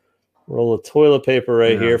roll of toilet paper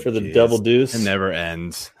here for the double deuce. It never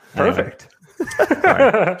ends. Perfect.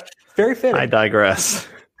 Right. Very fitting. I digress.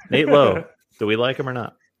 Nate Lowe, do we like him or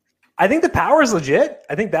not? I think the power is legit.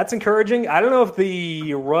 I think that's encouraging. I don't know if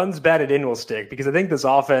the runs batted in will stick because I think this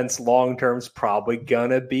offense long term is probably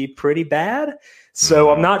gonna be pretty bad.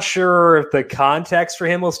 So I'm not sure if the context for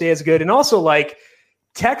him will stay as good. And also,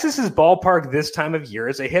 Texas's ballpark this time of year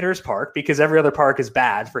is a hitter's park because every other park is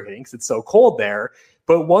bad for hitting because it's so cold there.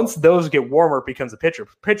 But once those get warmer, it becomes a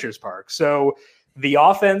pitcher's park. So the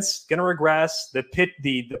offense going to regress.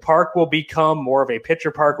 The park will become more of a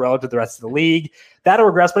pitcher park relative to the rest of the league. That'll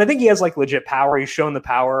regress, but I think he has legit power. He's shown the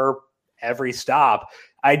power every stop.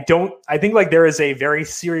 I think there is a very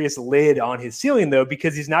serious lid on his ceiling though,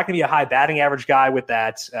 because he's not going to be a high batting average guy with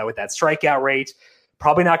that strikeout rate.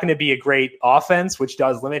 Probably not going to be a great offense, which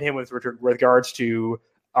does limit him with regards to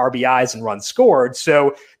RBIs and runs scored.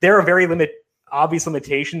 So there are very obvious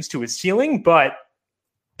limitations to his ceiling, but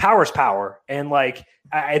power's power. And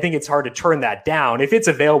I think it's hard to turn that down. If it's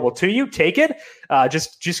available to you, take it.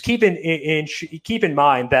 Just keep in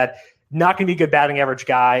mind that not going to be a good batting average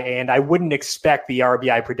guy. And I wouldn't expect the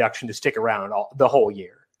RBI production to stick around the whole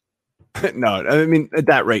year. No, I mean, at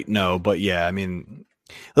that rate, no. But yeah, I mean,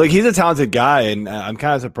 he's a talented guy, and I'm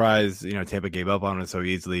kind of surprised, Tampa gave up on him so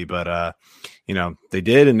easily. But, they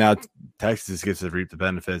did, and now Texas gets to reap the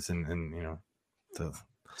benefits, and so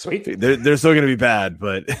sweet. They're still going to be bad,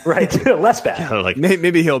 but right, less bad.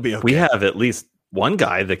 Maybe he'll be okay. We have at least one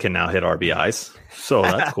guy that can now hit RBIs, so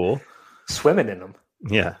that's cool. Swimming in them.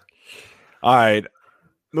 Yeah. All right.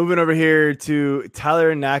 Moving over here to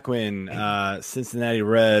Tyler Naquin, Cincinnati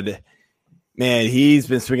Red. man, he's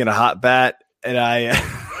been swinging a hot bat, and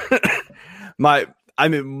my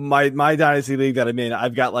dynasty league that I'm in,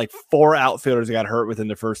 I've got like 4 outfielders that got hurt within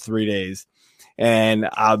the first 3 days, and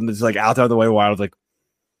I'm just like out there on the waiver wire. I was like,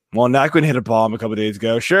 well, Naquin hit a bomb a couple of days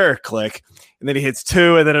ago. Sure, click. And then he hits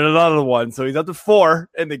 2 and then another one. So he's up to 4.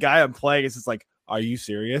 And the guy I'm playing is just like, are you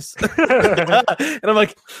serious? And I'm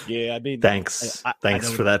like, yeah, I mean, thanks.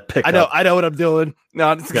 Thanks for that pick. I know what I'm doing. No,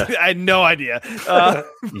 I had no idea.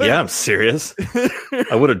 Yeah, I'm serious.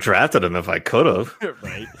 I would have drafted him if I could have.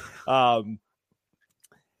 Right.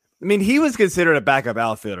 I mean, he was considered a backup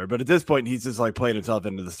outfielder, but at this point, he's just like playing himself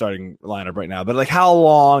into the starting lineup right now. But like, how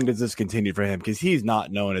long does this continue for him? Because he's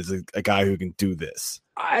not known as a guy who can do this.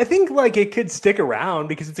 I think like it could stick around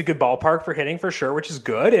because it's a good ballpark for hitting for sure, which is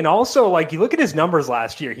good. And also, like, you look at his numbers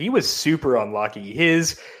last year, he was super unlucky.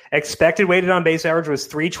 His expected weighted on base average was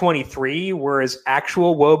 323, whereas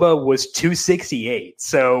actual WOBA was 268.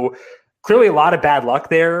 So clearly a lot of bad luck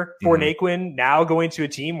there for Naquin, now going to a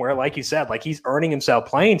team where, like you said, like he's earning himself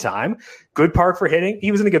playing time. Good park for hitting.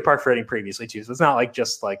 He was in a good park for hitting previously too. So it's not like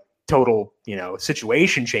just like total,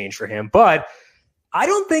 situation change for him. But I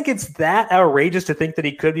don't think it's that outrageous to think that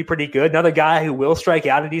he could be pretty good. Another guy who will strike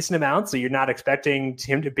out a decent amount. So you're not expecting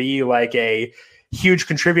him to be like a huge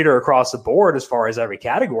contributor across the board as far as every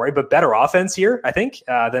category, but better offense here, I think,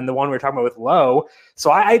 than the one we were talking about with Lowe.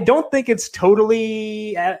 So I don't think it's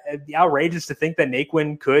totally outrageous to think that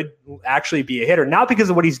Naquin could actually be a hitter, not because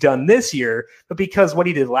of what he's done this year, but because what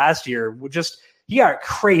he did last year. He got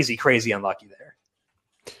crazy, crazy unlucky there.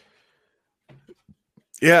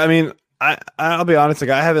 Yeah, I mean, I'll be honest, like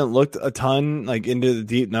I haven't looked a ton like into the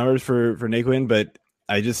deep numbers for Naquin, but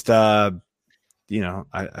I just I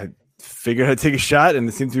figured I'd take a shot, and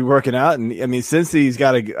it seems to be working out. And I mean, since they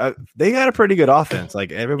got a pretty good offense.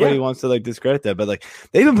 Like everybody wants to like discredit that, but like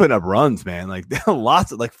they've been putting up runs, man. Like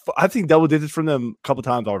lots of like I've seen double digits from them a couple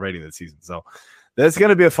times already this season. So that's going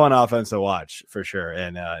to be a fun offense to watch for sure.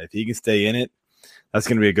 And if he can stay in it, that's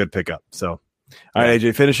going to be a good pickup. So, all right,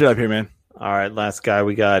 AJ, finish it up here, man. All right, last guy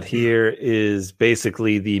we got here is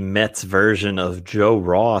basically the Mets version of Joe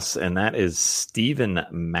Ross, and that is Steven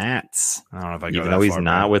Matz. I don't know if I go even that though he's far,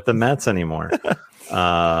 not with the Mets anymore.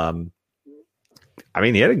 I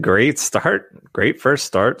mean, he had a great start, great first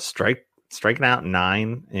start, striking out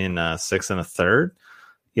 9 in 6 1/3.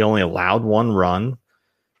 He only allowed 1 run.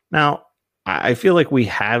 Now, I feel like we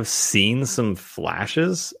have seen some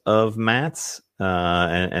flashes of Matz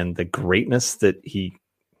and the greatness that he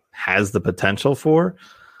has the potential for,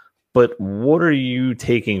 but what are you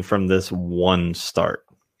taking from this one start?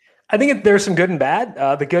 I think there's some good and bad.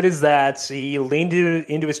 The good is that he leaned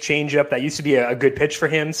into his changeup. That used to be a good pitch for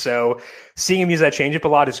him. So seeing him use that changeup a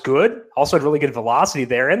lot is good. Also had really good velocity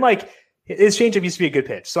there. And like his changeup used to be a good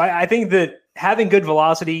pitch. So I think that having good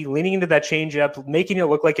velocity, leaning into that changeup, making it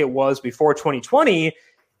look like it was before 2020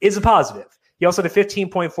 is a positive. He also had a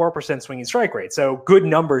 15.4% swinging strike rate. So good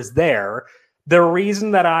numbers there. The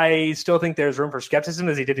reason that I still think there's room for skepticism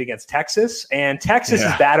is he did it against Texas, and Texas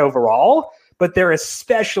is bad overall, but they're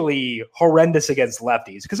especially horrendous against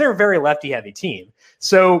lefties because they're a very lefty-heavy team.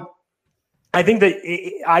 So I think that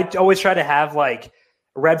I always try to have like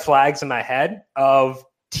red flags in my head of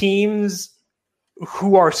teams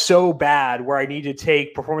who are so bad where I need to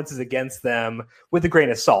take performances against them with a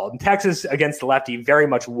grain of salt. And Texas against the lefty, very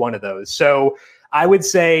much one of those. So I would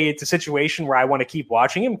say it's a situation where I want to keep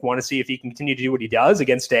watching him, want to see if he can continue to do what he does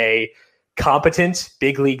against a competent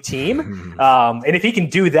big league team. And if he can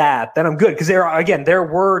do that, then I'm good. Because there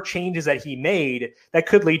were changes that he made that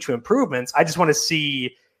could lead to improvements. I just want to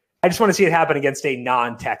see it happen against a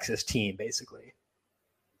non-Texas team, basically.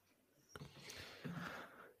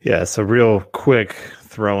 Yeah, so real quick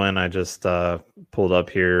throw in, I just pulled up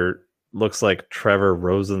here. Looks like Trevor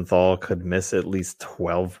Rosenthal could miss at least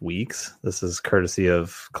 12 weeks. This is courtesy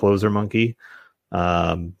of Closer Monkey.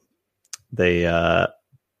 They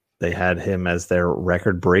had him as their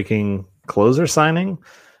record-breaking closer signing,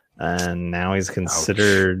 and now he's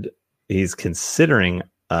considering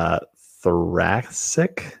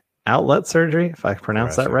thoracic outlet surgery, if I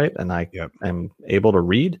pronounce that right, and I am able to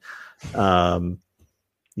read. So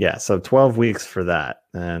 12 weeks for that,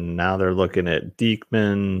 and now they're looking at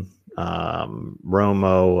Diekman,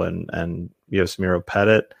 Romo, and Yosmiro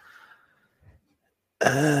Pettit.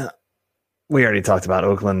 We already talked about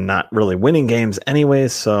Oakland not really winning games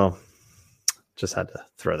anyways, so just had to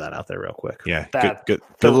throw that out there real quick. Yeah, good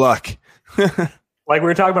luck. Like we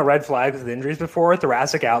were talking about red flags with injuries before,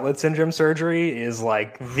 thoracic outlet syndrome surgery is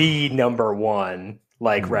like the number one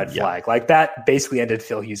red flag. Like that basically ended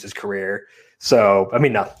Phil Hughes' career. So I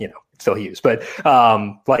mean, not Phil Hughes, but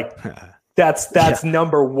That's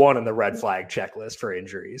number one on the red flag checklist for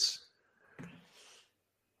injuries.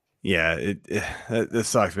 Yeah, this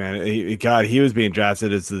sucks, man. He was being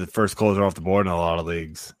drafted as the first closer off the board in a lot of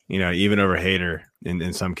leagues. Even over Hader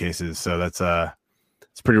in some cases. So that's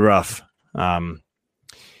it's pretty rough. Anyway,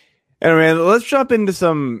 let's jump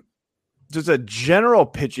into just a general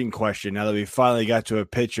pitching question now that we finally got to a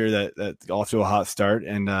pitcher that's off to a hot start,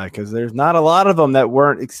 and because there's not a lot of them that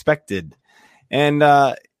weren't expected, and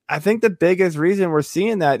I think the biggest reason we're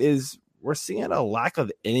seeing that is we're seeing a lack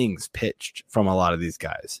of innings pitched from a lot of these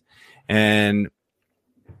guys. And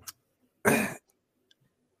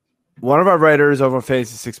one of our writers over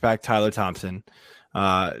Fantasy Six Pack, Tyler Thompson,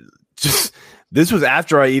 this was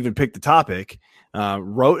after I even picked the topic,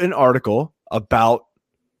 wrote an article about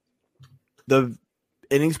the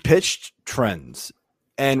innings pitched trends.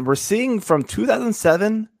 And we're seeing from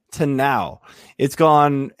 2007 to now, it's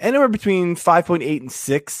gone anywhere between 5.8 and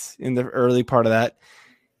 6 in the early part of that.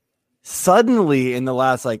 Suddenly, in the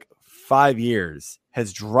last 5 years,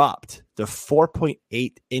 has dropped to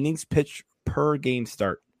 4.8 innings pitched per game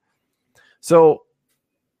start. So,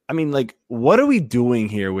 I mean, what are we doing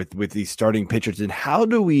here with these starting pitchers, and how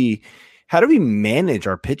do we manage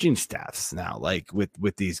our pitching staffs now?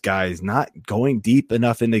 With these guys not going deep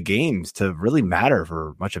enough into games to really matter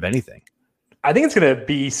for much of anything. I think it's going to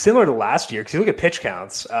be similar to last year because you look at pitch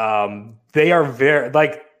counts. They are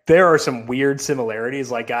very there are some weird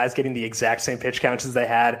similarities, like guys getting the exact same pitch counts as they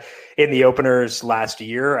had in the openers last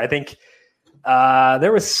year. I think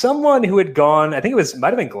there was someone who had gone, I think might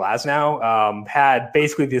have been Glasnow, had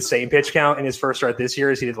basically the same pitch count in his first start this year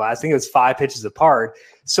as he did last. I think it was 5 pitches apart.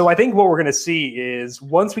 So I think what we're going to see is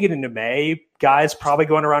once we get into May, guys probably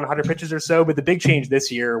going around 100 pitches or so. But the big change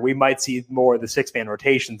this year, we might see more of the 6-man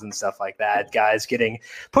rotations and stuff like that. Guys getting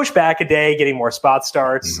pushed back a day, getting more spot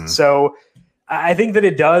starts. Mm-hmm. So I think that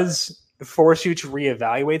it does force you to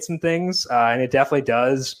reevaluate some things, and it definitely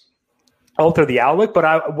does alter the outlook.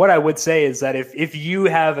 But what I would say is that if you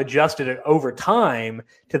have adjusted it over time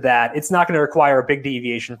to that, it's not going to require a big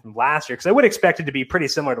deviation from last year, because I would expect it to be pretty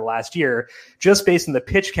similar to last year, just based on the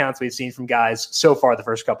pitch counts we've seen from guys so far the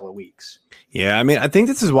first couple of weeks. Yeah, I mean, I think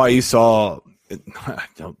this is why you saw I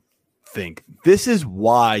don't think this is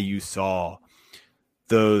why you saw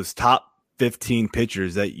those top 15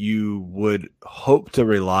 pitchers that you would hope to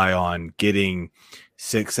rely on getting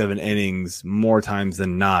 6-7 innings more times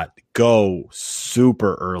than not go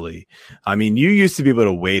super early. I mean, you used to be able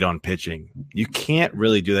to wait on pitching. You can't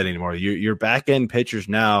really do that anymore. Your back end pitchers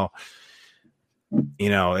now,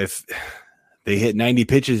 if they hit 90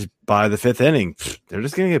 pitches by the 5th inning, they're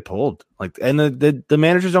just going to get pulled. And the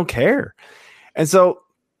managers don't care. And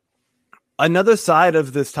another side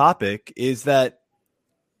of this topic is that,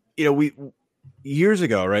 we years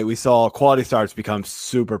ago, right, we saw quality starts become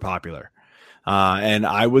super popular. And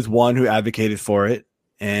I was one who advocated for it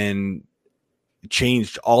and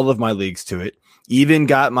changed all of my leagues to it. Even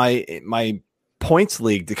got my points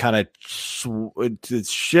league to kind of to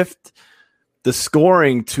shift the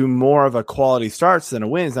scoring to more of a quality starts than a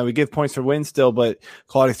wins. Now we give points for wins still, but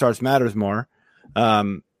quality starts matters more.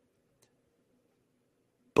 But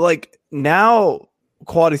now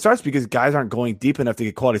quality starts, because guys aren't going deep enough to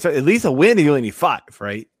get quality starts. At least a win, you only need 5,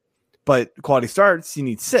 right? But quality starts, you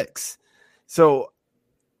need 6. So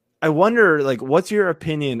I wonder, what's your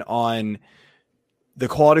opinion on the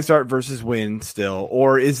quality start versus win still,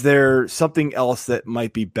 or is there something else that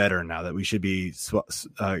might be better now that we should be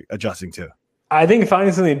adjusting to? I think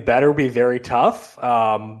finding something better would be very tough.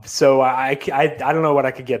 So I don't know what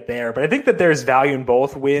I could get there, but I think that there's value in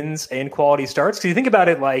both wins and quality starts. Because you think about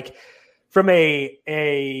it from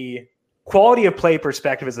a quality of play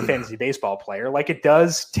perspective as a fantasy baseball player, it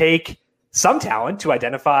does take some talent to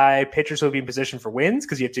identify pitchers who will be in position for wins,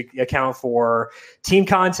 because you have to account for team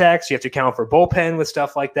context, you have to account for bullpen with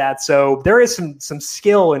stuff like that. So there is some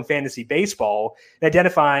skill in fantasy baseball in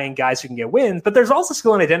identifying guys who can get wins, but there's also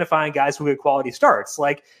skill in identifying guys who get quality starts.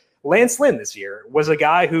 Like Lance Lynn this year was a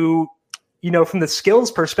guy who, from the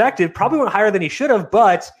skills perspective, probably went higher than he should have,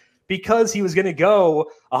 but because he was going to go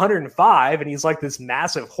 105 and he's this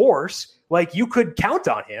massive horse, you could count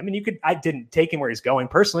on him, and I didn't take him where he's going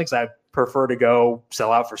personally, because I prefer to go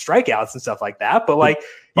sell out for strikeouts and stuff like that. But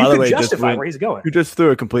you could justify where he's going. You just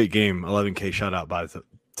threw a complete game, 11K shutout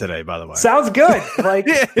today, by the way. Sounds good.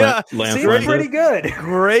 Seems pretty good.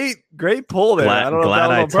 Great pull there.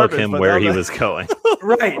 Glad I took him where he was going.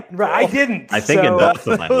 Right. I didn't. I think in both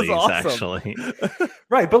of my leagues, awesome. Actually.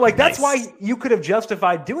 Right. But that's why you could have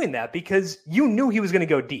justified doing that, because you knew he was going to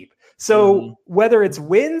go deep. So whether it's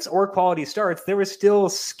wins or quality starts, there was still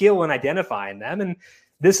skill in identifying them. And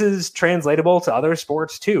this is translatable to other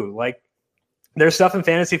sports too. there's stuff in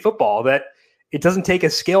fantasy football that it doesn't take a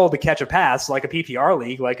skill to catch a pass like a PPR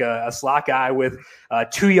league, like a slot guy with a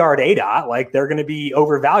 2-yard ADOT. Like they're going to be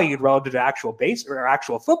overvalued relative to actual base or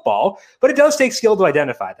actual football, but it does take skill to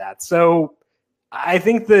identify that. So I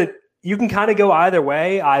think that you can kind of go either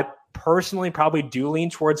way. I personally probably do lean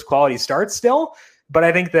towards quality starts still, but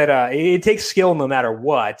I think that it takes skill no matter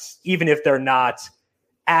what, even if they're not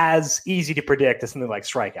as easy to predict as something like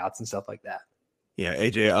strikeouts and stuff like that. Yeah,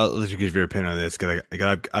 AJ, I'll let you give your opinion on this because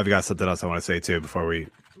I've got something else I want to say too before we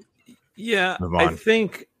move on. I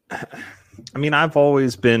think, I mean, I've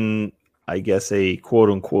always been, I guess, a quote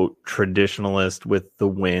unquote traditionalist with the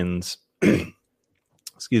wins.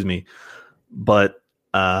 Excuse me. But,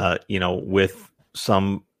 with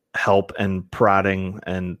some help and prodding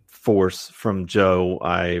and force from Joe,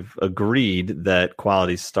 I've agreed that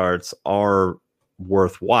quality starts are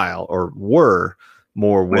worthwhile or were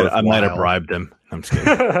more worthwhile. I might have bribed him. I'm just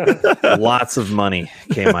kidding. Lots of money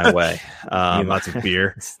came my way. Lots of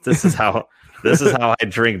beer. This is how I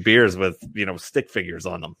drink beers with, stick figures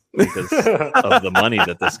on them because of the money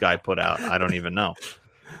that this guy put out. I don't even know.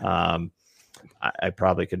 I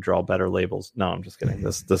probably could draw better labels. No, I'm just kidding.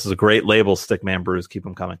 This is a great label, Stickman Brews. Keep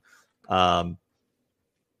them coming. I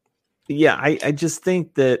just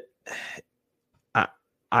think that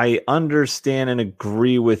I understand and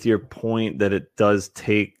agree with your point that it does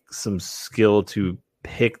take some skill to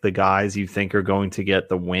pick the guys you think are going to get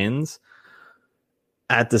the wins.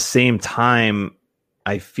 At the same time,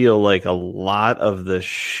 I feel like a lot of the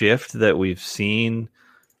shift that we've seen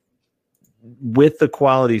with the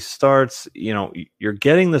quality starts, you're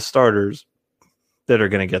getting the starters that are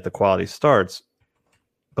going to get the quality starts,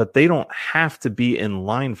 but they don't have to be in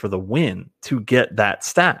line for the win to get that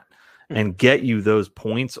stat and get you those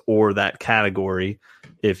points or that category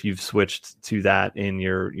if you've switched to that in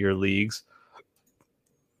your leagues.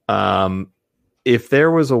 If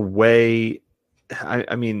there was a way,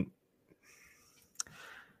 I mean, I'm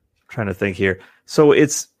trying to think here. So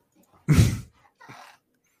it's,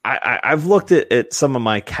 I've looked at some of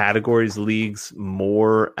my categories leagues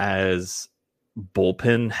more as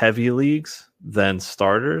bullpen heavy leagues than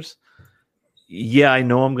starters. Yeah, I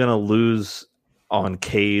know I'm going to lose on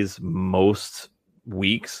K's most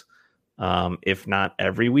weeks, if not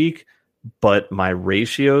every week, but my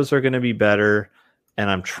ratios are going to be better, and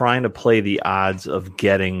I'm trying to play the odds of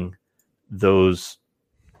getting those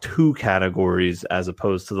two categories as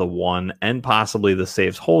opposed to the one and possibly the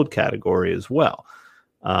saves hold category as well.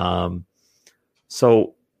 But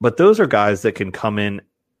those are guys that can come in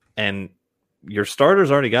and your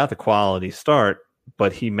starter's already got the quality start,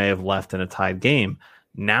 but he may have left in a tied game.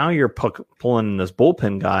 Now you're pulling in this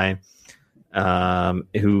bullpen guy,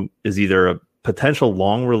 who is either a potential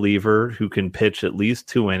long reliever who can pitch at least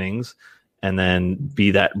 2 innings and then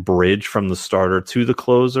be that bridge from the starter to the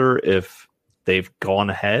closer if they've gone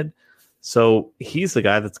ahead. So he's the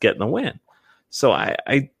guy that's getting the win. So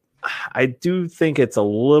I do think it's a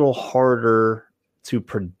little harder to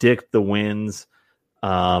predict the wins.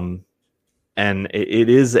 And it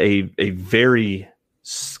is a very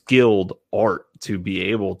skilled art to be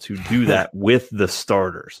able to do that with the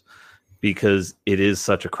starters because it is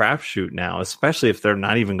such a crapshoot now, especially if they're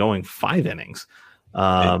not even going 5 innings.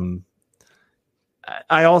 I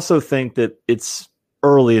also think that it's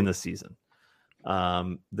early in the season.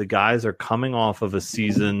 The guys are coming off of a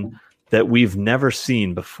season that we've never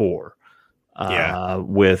seen before.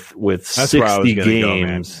 With that's 60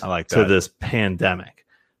 games to this pandemic.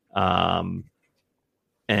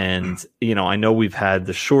 And, I know we've had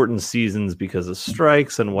the shortened seasons because of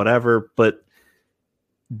strikes and whatever, but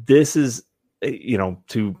this is,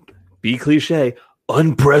 to be cliche,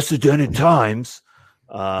 unprecedented times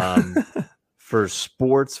for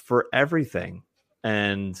sports, for everything.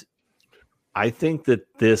 And I think that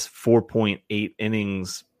this 4.8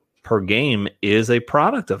 innings per game is a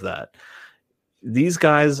product of that. These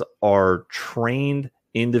guys are trained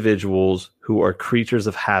individuals who are creatures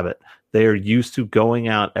of habit. They are used to going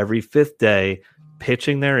out every 5th day,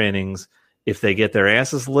 pitching their innings. If they get their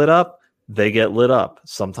asses lit up, they get lit up.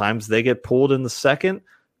 Sometimes they get pulled in the second,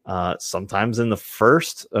 sometimes in the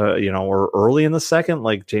first, or early in the second,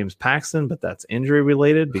 like James Paxton, but that's injury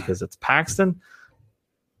related because it's Paxton.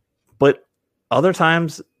 But other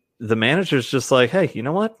times the manager's just like, hey, you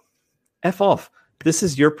know what? F off. This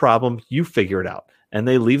is your problem. You figure it out. And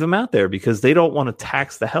they leave him out there because they don't want to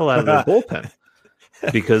tax the hell out of their bullpen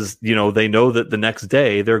because, they know that the next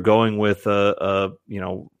day they're going with,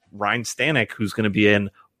 Ryan Stanek, who's going to be an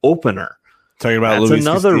opener. Talking about Luis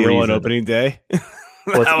Castillo on opening day.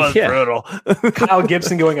 That was brutal. Kyle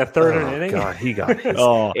Gibson going a third in an inning. God, he got his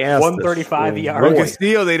Oh, ass 135 destroyed. ERA.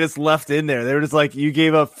 Castillo, they just left in there. They were just like, you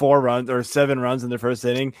gave up 4 runs or 7 runs in the first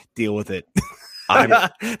inning. Deal with it. I'm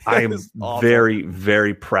was awful. very,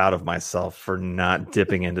 very proud of myself for not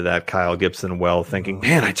dipping into that Kyle Gibson well, thinking,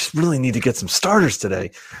 man, I just really need to get some starters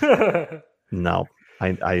today. No,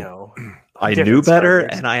 I No. I Different knew better,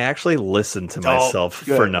 starters. and I actually listened to myself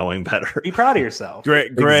good. for knowing better. Be proud of yourself.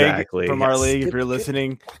 Greg Exactly, from our yes. league, if you're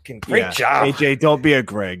listening, Great job. AJ, don't be a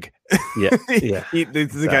Greg. Yeah, yeah.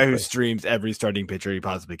 This is a guy who Exactly. streams every starting pitcher he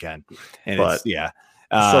possibly can. And But- it's,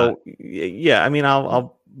 So yeah, I mean,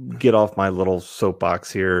 I'll get off my little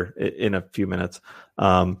soapbox here in a few minutes.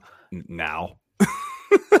 now.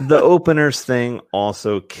 The openers thing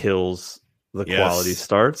also kills the Yes. quality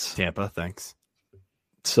starts. Tampa, thanks.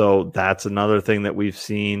 So that's another thing that we've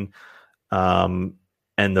seen. And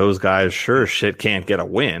those guys sure as shit can't get a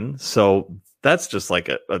win. So that's just like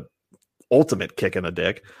a ultimate kick in the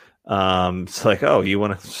dick. It's like, oh, you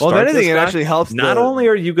want to Well, start if anything, this it guy? actually helps. Not only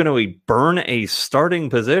are you going to burn a starting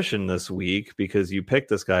position this week because you picked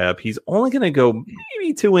this guy up, he's only going to go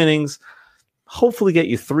maybe 2 innings, hopefully get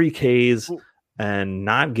you 3 Ks and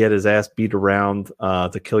not get his ass beat around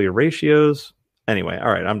to kill your ratios. Anyway,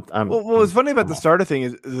 all right. I'm Well, what's funny about the starter thing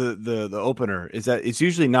is the opener is that it's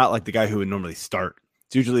usually not like the guy who would normally start.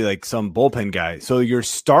 It's usually like some bullpen guy. So your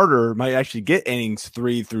starter might actually get innings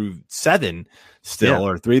 3 through 7 still,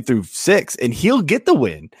 or 3 through 6, and he'll get the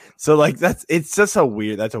win. So like it's just a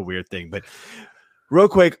weird thing. But real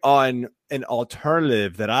quick on an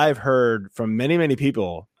alternative that I've heard from many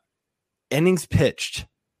people, innings pitched.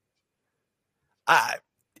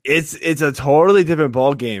 It's a totally different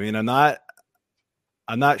ball game, and I'm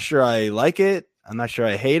not sure I like it. I'm not sure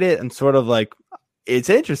I hate it. I'm sort of like, it's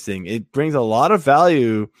interesting. It brings a lot of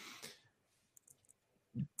value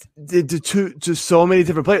to so many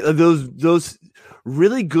different players. Those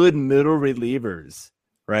really good middle relievers,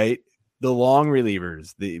 right? The long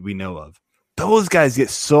relievers that we know of. Those guys get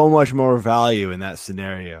so much more value in that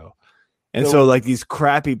scenario. And so like these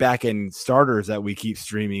crappy back end starters that we keep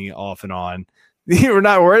streaming off and on, we're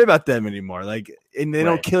not worried about them anymore. Like, and they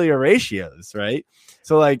don't kill your ratios, right?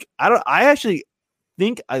 So like, I actually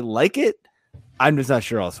think I like it. I'm just not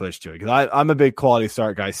sure I'll switch to it because I'm a big quality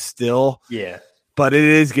start guy still. Yeah. But it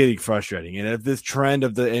is getting frustrating. And if this trend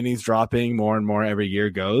of the innings dropping more and more every year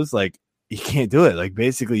goes, like, you can't do it. Like,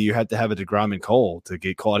 basically, you have to have a DeGrom and Cole to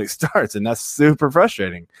get quality starts, and that's super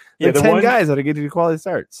frustrating. Yeah, the 10 guys that are getting quality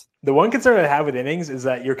starts. The one concern I have with innings is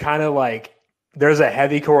that you're kind of like, there's a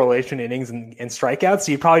heavy correlation innings and strikeouts,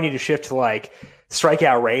 so you probably need to shift to like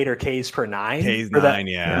strikeout rate or Ks per 9. Ks for that. 9,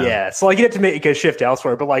 yeah. Yeah, so like you have to make a shift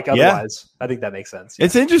elsewhere, but like otherwise, I think that makes sense. Yeah.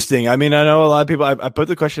 It's interesting. I mean, I know a lot of people. I put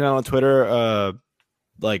the question out on Twitter,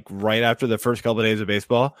 like right after the first couple of days of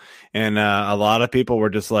baseball, and a lot of people were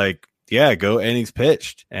just like, "Yeah, go innings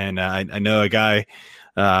pitched." And I know a guy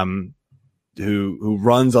who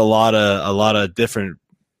runs a lot of different.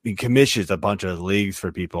 He commissions a bunch of leagues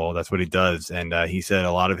for people. That's what he does, and he said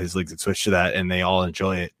a lot of his leagues have switched to that, and they all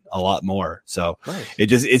enjoy it a lot more. So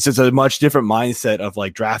it's just a much different mindset of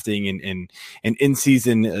like drafting and in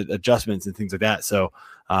season adjustments and things like that. So,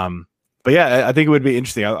 but yeah, I think it would be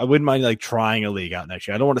interesting. I wouldn't mind like trying a league out next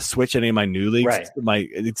year. I don't want to switch any of my new leagues, my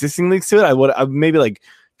existing leagues to it. I would maybe like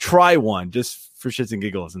try one just for shits and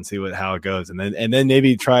giggles and see how it goes, and then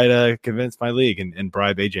maybe try to convince my league and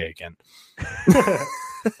bribe AJ again.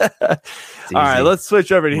 All right, let's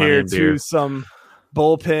switch over here to some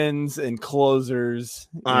bullpens and closers.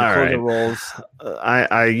 Closer roles.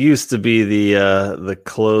 I used to be the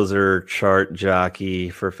closer chart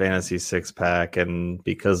jockey for Fantasy Six Pack, and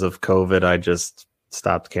because of COVID, I just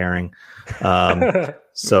stopped caring.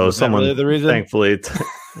 So someone, really the reason? thankfully,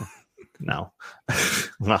 no,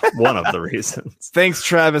 not one of the reasons. Thanks,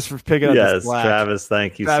 Travis, for picking up this slack. Travis,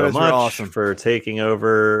 thank you Travis, so much you're awesome. for taking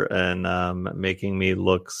over and making me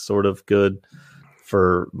look sort of good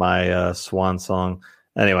for my swan song.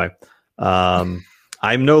 Anyway, I'm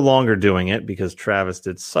no longer doing it because Travis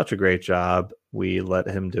did such a great job. We let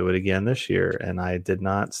him do it again this year, and I did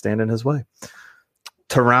not stand in his way.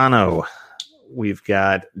 Toronto, we've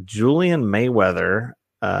got Julian Mayweather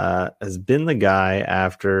has been the guy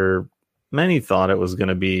after many thought it was going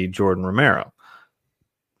to be Jordan Romero.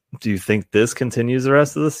 Do you think this continues the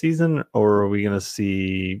rest of the season, or are we going to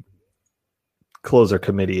see closer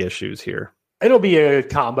committee issues here? It'll be a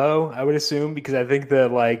combo, I would assume, because I think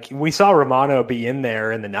that like we saw Romano be in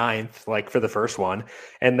there in the 9th, like for the first one,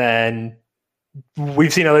 and then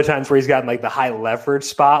we've seen other times where he's gotten like the high leverage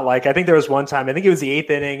spot. Like I think there was one time, I think it was the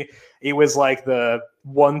 8th inning. It was like the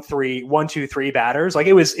 1, 2, 3 batters. Like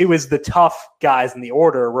it was the tough guys in the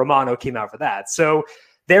order. Romano came out for that. So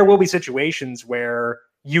there will be situations where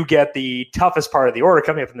you get the toughest part of the order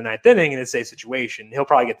coming up in the ninth inning in a save situation. He'll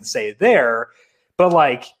probably get the save there, but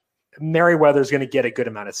like Merriweather's going to get a good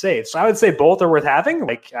amount of saves. So I would say both are worth having.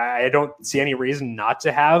 Like I don't see any reason not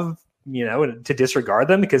to have, to disregard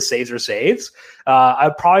them because saves are saves.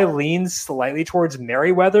 I'd probably lean slightly towards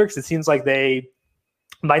Merriweather because it seems like they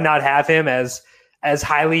might not have him as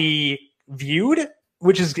highly viewed,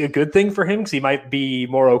 which is a good thing for him because he might be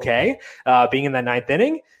more okay being in that ninth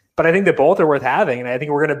inning. But I think that both are worth having, and I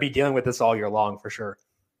think we're going to be dealing with this all year long for sure.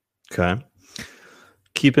 Okay.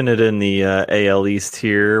 Keeping it in the AL East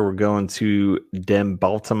here, we're going to dem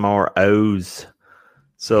Baltimore O's.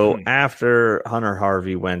 So after Hunter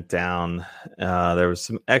Harvey went down, there was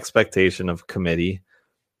some expectation of committee,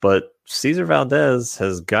 but Cesar Valdez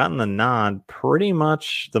has gotten the nod pretty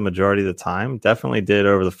much the majority of the time. Definitely did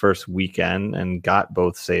over the first weekend and got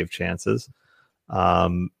both save chances.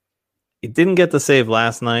 He didn't get the save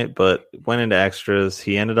last night, but went into extras.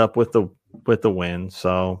 He ended up with the win.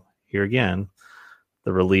 So here again,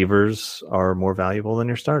 the relievers are more valuable than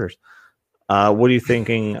your starters. What are you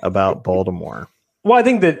thinking about Baltimore? Well, I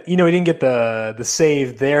think that, he didn't get the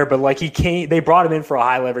save there, but like they brought him in for a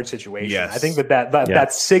high leverage situation. Yes. I think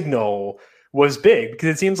that signal was big because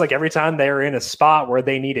it seems like every time they're in a spot where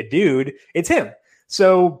they need a dude, it's him.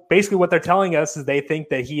 So basically what they're telling us is they think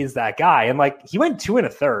that he is that guy. And like he went 2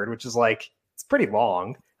 1/3, which is like, it's pretty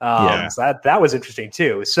long. So that was interesting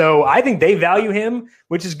too. So I think they value him,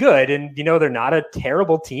 which is good. And, they're not a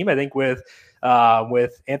terrible team. I think with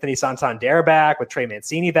Anthony Santander back, with Trey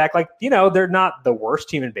Mancini back, they're not the worst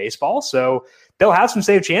team in baseball. So they'll have some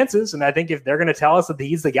save chances. And I think if they're going to tell us that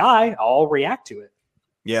he's the guy, I'll react to it.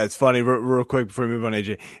 Yeah, it's funny. Real quick before we move on,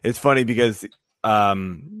 AJ, it's funny because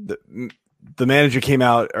the manager came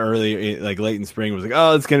out early, like late in spring, was like,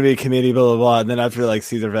 "Oh, it's going to be a committee, blah blah blah." And then after like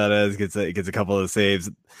Cesar Valdez gets a couple of saves,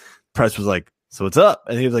 press was like, "So what's up?"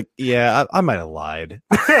 And he was like, "Yeah, I might have lied."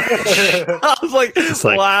 I was like,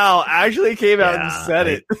 "Wow!" Actually came out and said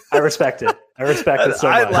it. I respect it. I respect it so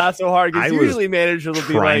much. I laugh so hard because usually managers will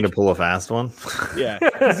be trying like, to pull a fast one. Yeah,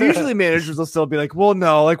 because usually managers will still be like, "Well,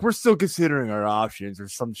 no, like we're still considering our options" or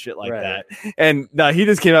some shit like that. And no, he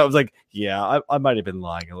just came out and was like, "Yeah, I might have been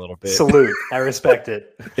lying a little bit." Salute. I respect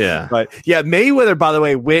it. Yeah, but yeah, Mayweather, by the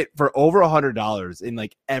way, went for over $100 in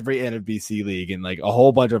like every NFBC league and like a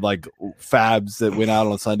whole bunch of like fabs that went out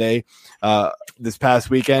on Sunday this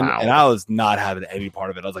past weekend, and I was not having any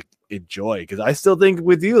part of it. I was like, enjoy, because I still think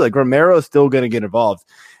with you, like Romero is still going to get involved,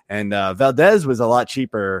 and Valdez was a lot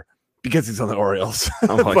cheaper because he's on the Orioles.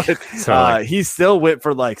 But he still went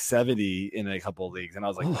for like 70 in a couple of leagues, and I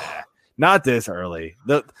was like, nah, not this early.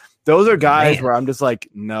 Those are guys where I'm just like,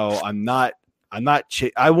 no, I'm not.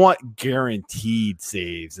 I want guaranteed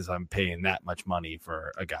saves as I'm paying that much money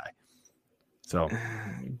for a guy. So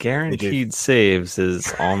guaranteed saves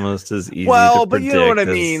is almost as easy. Well, to but you know what I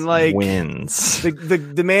mean. Like wins.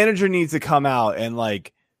 The manager needs to come out and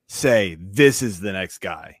like say this is the next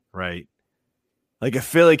guy, right? Like if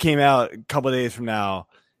Philly came out a couple of days from now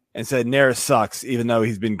and said Neris sucks, even though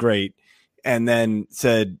he's been great, and then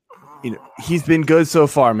said, he's been good so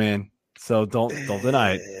far, man. So don't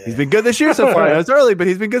deny it. He's been good this year so far. It's early, but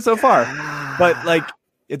he's been good so far. But like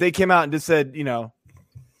if they came out and just said,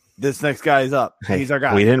 this next guy is up. He's our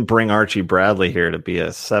guy. We didn't bring Archie Bradley here to be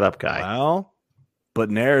a setup guy. Well, but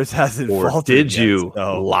Neris hasn't. Or did you,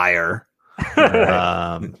 liar?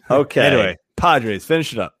 Okay. Anyway, Padres,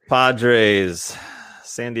 finish it up. Padres,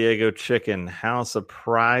 San Diego Chicken. How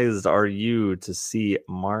surprised are you to see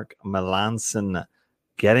Mark Melancon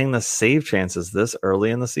getting the save chances this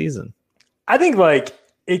early in the season? I think like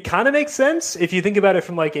it kind of makes sense if you think about it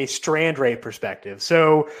from like a strand rate perspective.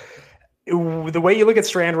 So the way you look at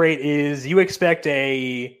strand rate is you expect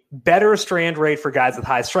a better strand rate for guys with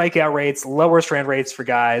high strikeout rates, lower strand rates for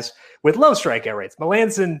guys with low strikeout rates.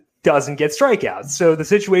 Melancon doesn't get strikeouts. So the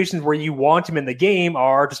situations where you want him in the game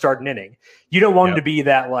are to start an inning. You don't want him to be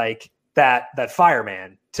that like that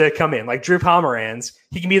fireman to come in. Like Drew Pomeranz,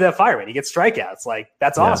 he can be that fireman. He gets strikeouts. Like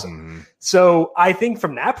that's awesome. So I think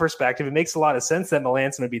from that perspective, it makes a lot of sense that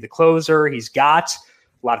Melancon would be the closer. He's got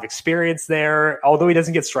a lot of experience there. Although he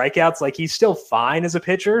doesn't get strikeouts, like he's still fine as a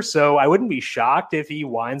pitcher. So I wouldn't be shocked if he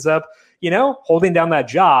winds up, holding down that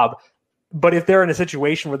job. But if they're in a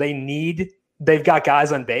situation where they've got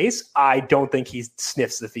guys on base, I don't think he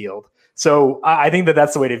sniffs the field. So I think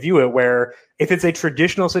that's the way to view it, where if it's a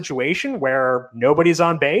traditional situation where nobody's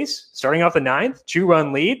on base, starting off the ninth,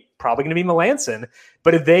 2-run lead, probably going to be Melancon.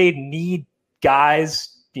 But if they need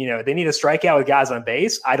guys they need a strikeout with guys on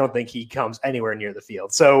base. I don't think he comes anywhere near the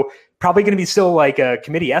field. So probably going to be still like a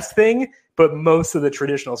committee-esque thing, but most of the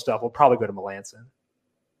traditional stuff will probably go to Melancon.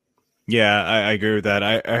 Yeah, I agree with that.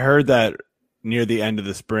 I heard that near the end of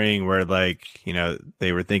the spring where they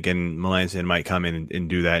were thinking Melancon might come in and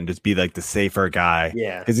do that and just be like the safer guy.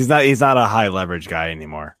 Yeah. Because he's not a high leverage guy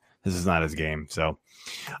anymore. This is not his game. So,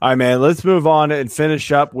 all right, man, let's move on and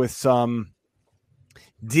finish up with some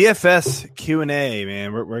DFS Q&A,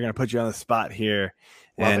 man. We're going to put you on the spot here.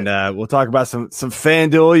 Love and we'll talk about some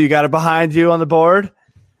FanDuel. You got it behind you on the board.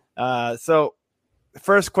 So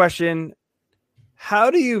first question,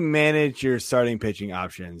 how do you manage your starting pitching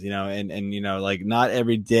options? And not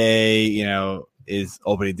every day, is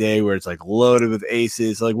opening day where it's like loaded with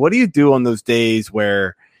aces. Like, what do you do on those days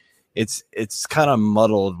where it's kind of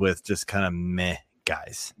muddled with just kind of meh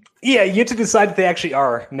guys? Yeah, you have to decide if they actually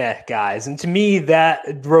are meh guys. And to me, that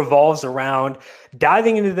revolves around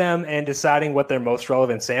diving into them and deciding what their most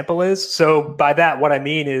relevant sample is. So by that, what I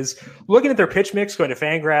mean is looking at their pitch mix, going to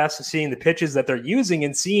Fangraphs, seeing the pitches that they're using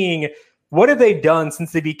and seeing what have they done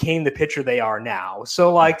since they became the pitcher they are now.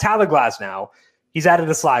 So like Tyler Glasnow, he's added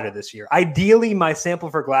a slider this year. Ideally, my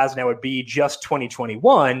sample for Glasnow would be just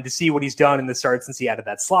 2021 to see what he's done in the start since he added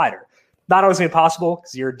that slider. Not always going to be possible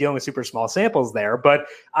because you're dealing with super small samples there, but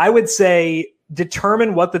I would say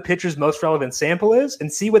determine what the pitcher's most relevant sample is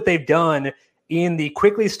and see what they've done in the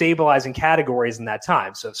quickly stabilizing categories in that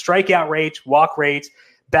time. So strikeout rate, walk rate,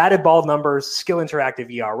 batted ball numbers, skill interactive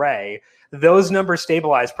ERA, those numbers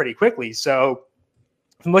stabilize pretty quickly. So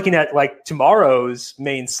if I'm looking at like tomorrow's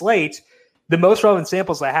main slate, the most relevant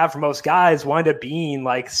samples I have for most guys wind up being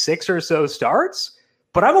like 6 or so starts.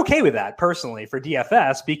 But I'm okay with that personally for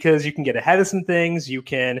DFS because you can get ahead of some things. You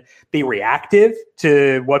can be reactive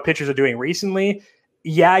to what pitchers are doing recently.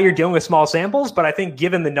 Yeah, you're dealing with small samples, but I think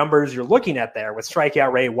given the numbers you're looking at there with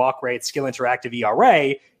strikeout rate, walk rate, skill interactive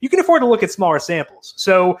ERA, you can afford to look at smaller samples.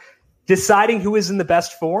 So deciding who is in the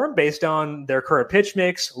best form based on their current pitch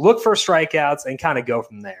mix, look for strikeouts and kind of go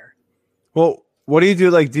from there. Well, what do you do?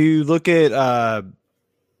 Like, do you look at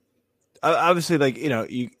obviously, like,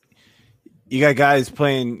 you got guys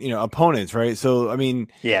playing, opponents, right? So, I mean,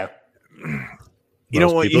 yeah, you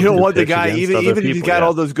don't want the guy, even if he's got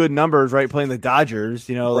all those good numbers, right? Playing the Dodgers,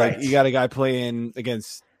 right. Like you got a guy playing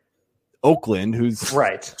against Oakland who's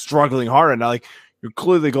right struggling hard. And now, like, you're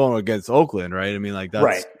clearly going against Oakland, right? I mean, like, that's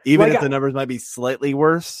right. Even if the numbers might be slightly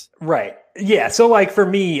worse. Right. Yeah. So, like, for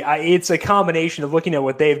me, it's a combination of looking at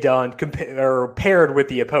what they've done or paired with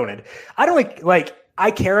the opponent. I don't I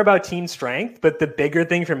care about team strength, but the bigger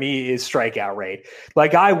thing for me is strikeout rate.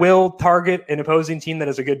 Like, I will target an opposing team that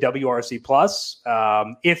has a good WRC plus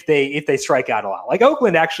if they strike out a lot. Like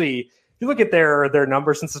Oakland, actually, if you look at their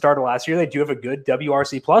numbers since the start of last year, they do have a good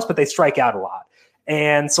WRC plus, but they strike out a lot.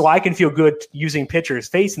 And so I can feel good using pitchers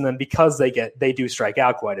facing them because they do strike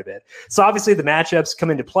out quite a bit. So obviously the matchups come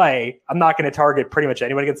into play. I'm not going to target pretty much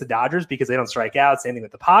anyone against the Dodgers because they don't strike out. Same thing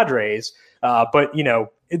with the Padres. But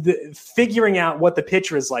figuring out what the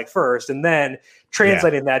pitcher is like first, and then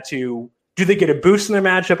translating that to, do they get a boost in their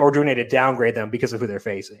matchup or do we need to downgrade them because of who they're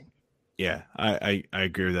facing? Yeah, I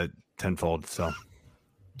agree with that tenfold. So,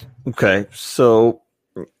 okay. So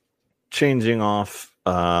changing off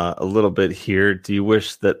a little bit here, do you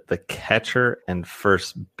wish that the catcher and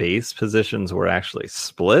first base positions were actually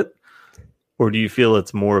split, or do you feel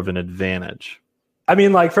it's more of an advantage? I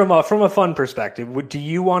mean, like from a fun perspective, do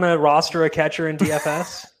you want to roster a catcher in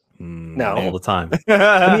DFS? No, all the time.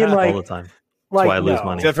 I mean, like, all the time. That's why I lose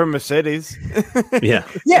money. Except for Mercedes.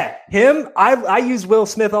 Yeah, him. I use Will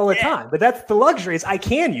Smith all the time, but that's the luxury is I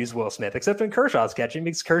can use Will Smith, except when Kershaw's catching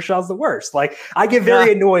because Kershaw's the worst. Like, I get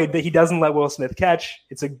very annoyed that he doesn't let Will Smith catch.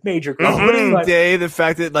 It's a major opening day. The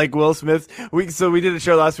fact that like Will Smith, we did a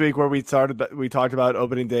show last week where we talked about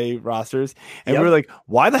opening day rosters, and we were like,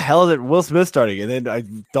 why the hell is it Will Smith starting? And then I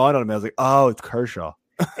dawned on me, I was like, oh, it's Kershaw.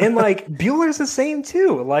 And like Bueller's the same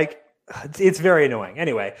too. Like, it's very annoying.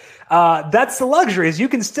 Anyway, that's the luxury is you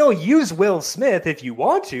can still use Will Smith if you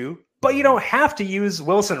want to, but you don't have to use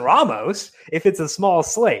Wilson Ramos if it's a small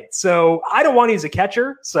slate. So I don't want to use a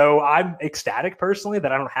catcher. So I'm ecstatic personally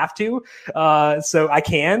that I don't have to. So I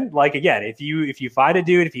can, like, again, if you find a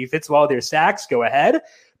dude, if he fits well with your stacks, go ahead.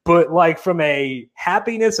 But like from a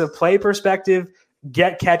happiness of play perspective,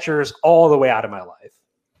 get catchers all the way out of my life.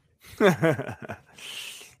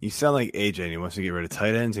 You sound like AJ, and he wants to get rid of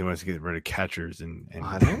tight ends. He wants to get rid of catchers. And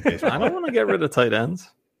I don't want to get rid of tight ends.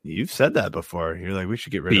 You've said that before. You're like, we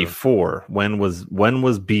should get rid of them. When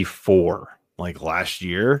was before? Like last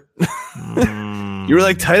year? You were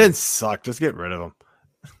like, tight ends suck. Just get rid of them.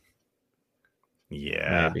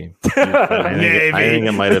 Yeah. Maybe. Maybe. I think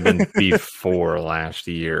it might have been before last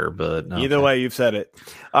year, but okay. Either way, you've said it.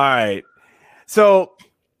 All right. So,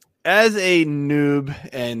 as a noob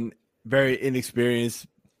and very inexperienced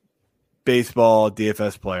baseball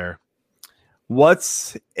DFS player,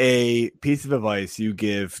 what's a piece of advice you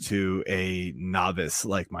give to a novice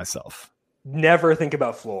like myself? Never think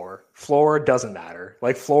about floor. Floor doesn't matter.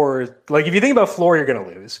 Like if you think about floor, you're going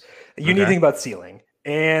to lose. You need to think about ceiling.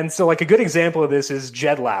 And so like a good example of this is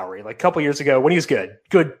Jed Lowry. Like a couple years ago when he was good,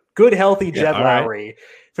 healthy Jed Lowry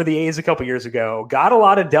for the A's a couple years ago, got a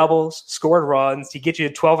lot of doubles, scored runs. He get you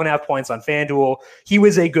 12.5 points on FanDuel. He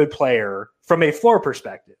was a good player from a floor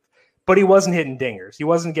perspective, but he wasn't hitting dingers. He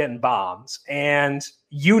wasn't getting bombs, and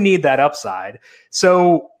you need that upside.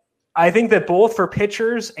 So I think that both for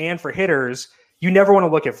pitchers and for hitters, you never want to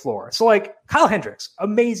look at floor. So like Kyle Hendricks,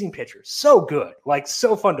 amazing pitcher, so good, like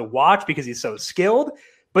so fun to watch because he's so skilled,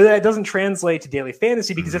 but that doesn't translate to daily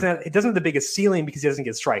fantasy because it doesn't have the biggest ceiling because he doesn't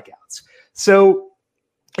get strikeouts. So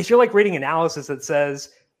if you're like reading analysis that says,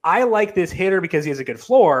 I like this hitter because he has a good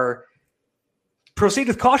floor, proceed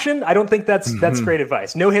with caution. I don't think that's great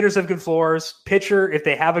advice. No hitters have good floors. Pitcher, if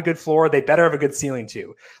they have a good floor, they better have a good ceiling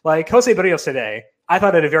too. Like Jose Barrios today, I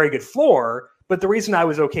thought had a very good floor, but the reason I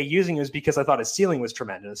was okay using him is because I thought his ceiling was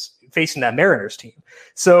tremendous facing that Mariners team.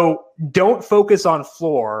 So don't focus on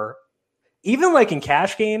floor. Even like in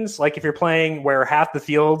cash games, like if you're playing where half the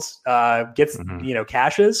fields gets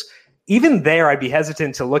cashes, even there I'd be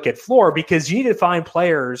hesitant to look at floor because you need to find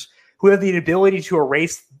players who have the ability to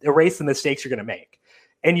erase the mistakes you're going to make.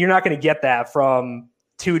 And you're not going to get that from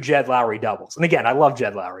 2 Jed Lowry doubles. And again, I love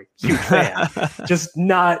Jed Lowry, huge fan, just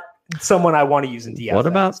not someone I want to use in DFS. What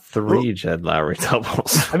about 3 Jed Lowry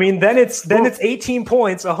doubles? I mean, then it's 18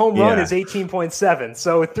 points. A home run is 18.7.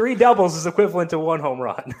 So 3 doubles is equivalent to 1 home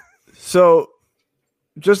run. So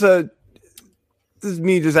this is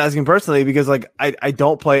me just asking personally because like I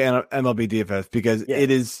don't play MLB DFS because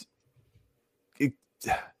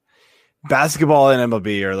basketball and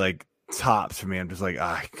MLB are like tops for me. I'm just like,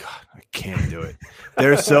 God, I can't do it.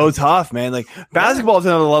 They're so tough, man. Like basketball is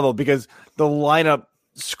another level because the lineup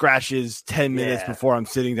scratches 10 minutes before I'm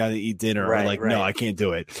sitting down to eat dinner. No, I can't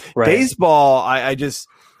do it. Right. Baseball,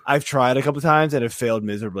 I've tried a couple of times and have failed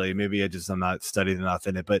miserably. Maybe I'm not studied enough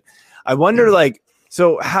in it, but I wonder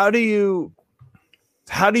so how do you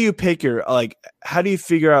pick how do you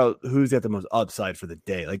figure out who's got the most upside for the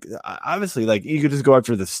day? Like obviously like you could just go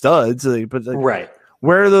after the studs, but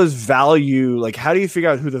where are those value? Like how do you figure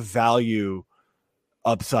out who the value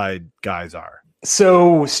upside guys are?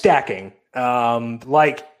 So stacking.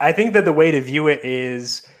 I think that the way to view it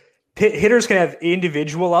is hitters can have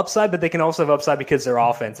individual upside, but they can also have upside because their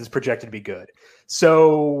offense is projected to be good.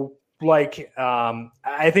 So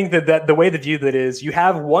I think that the way to view that is you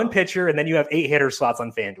have 1 pitcher and then you have 8 hitter slots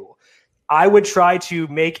on FanDuel. I would try to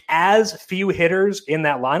make as few hitters in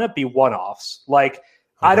that lineup be one-offs.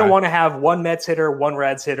 I don't want to have 1 Mets hitter, 1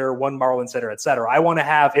 Reds hitter, 1 Marlins hitter, etc. I want to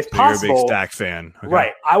have, if possible, you're a big stack fan. Okay.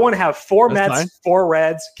 Right. I want to have 4 Mets, 4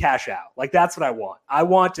 Reds, cash out. Like that's what I want. I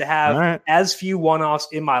want to have as few one-offs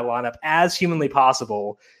in my lineup as humanly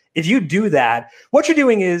possible. If you do that, what you're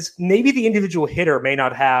doing is maybe the individual hitter may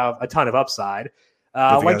not have a ton of upside,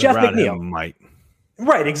 like Jeff McNeil might.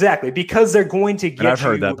 Right, exactly, because they're going to get. I've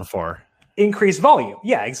heard that before. Increased volume,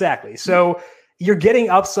 yeah, exactly. So you're getting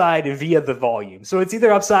upside via the volume. So it's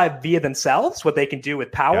either upside via themselves, what they can do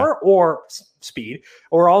with power or speed,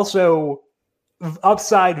 or also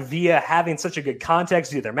upside via having such a good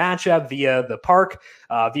context via their matchup, via the park,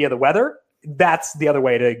 via the weather. That's the other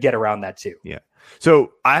way to get around that too. Yeah.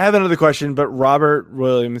 So I have another question, but Robert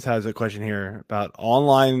Williams has a question here about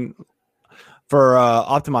online for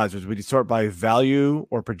optimizers. Would you sort by value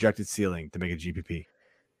or projected ceiling to make a GPP?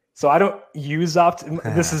 So I don't use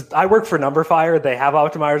I work for Numberfire. They have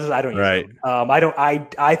optimizers. I don't use them.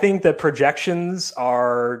 I think that projections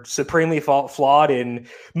are supremely flawed in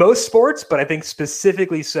most sports, but I think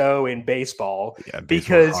specifically so in baseball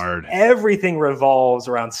because everything revolves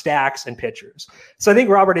around stacks and pitchers. So I think,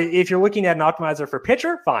 Robert, if you're looking at an optimizer for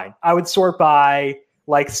pitcher, fine. I would sort by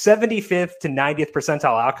like 75th to 90th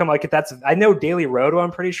percentile outcome. Like if that's, I know Daily Roto,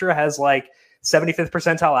 I'm pretty sure has like 75th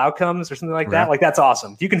percentile outcomes or something like that. Like that's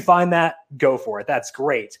awesome. If you can find that, go for it. That's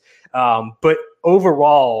great. But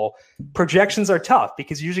overall, projections are tough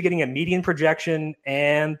because you're usually getting a median projection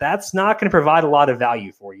and that's not going to provide a lot of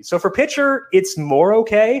value for you. So for pitcher, it's more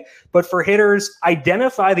okay. But for hitters,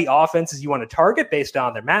 identify the offenses you want to target based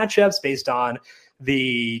on their matchups, based on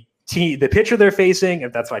the pitcher they're facing,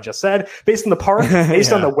 if that's what I just said, based on the park,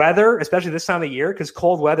 based on the weather, especially this time of year, because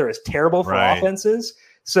cold weather is terrible for offenses.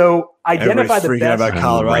 So identify Everybody's the freaking best. about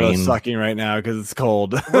Colorado Rain. sucking right now because it's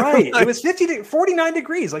cold. Right. It was 49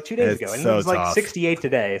 degrees like 2 days It's ago. And so it was like tough. 68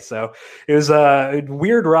 today. So it was a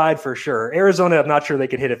weird ride for sure. Arizona, I'm not sure they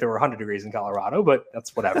could hit if it were 100 degrees in Colorado, but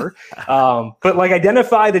that's whatever. But like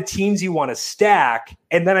identify the teams you want to stack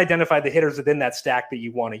and then identify the hitters within that stack that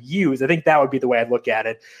you want to use. I think that would be the way I'd look at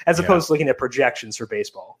it as opposed to looking at projections for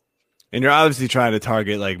baseball. And you're obviously trying to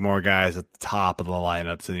target like more guys at the top of the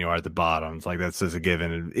lineups than you are at the bottoms. Like that's just a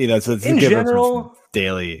given. You know, so it's a In given general, for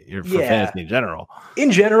daily for fantasy in general.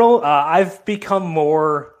 In general, I've become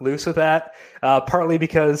more loose with that, partly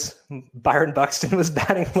because Byron Buxton was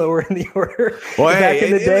batting lower in the order Well, back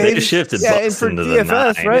in the day. They shifted and Buxton for to the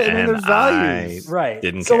DFS, 9, right? I mean, and there's values. Right.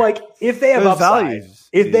 Didn't so care. like if they have There's upside, values.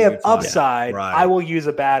 if they have You can find. upside, Right. I will use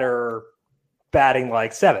a batter batting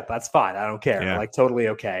like 7th. That's fine. I don't care. Yeah. Like totally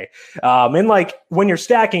okay. And like when you're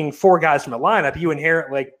stacking 4 guys from a lineup, you inherit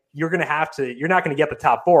like you're not going to get the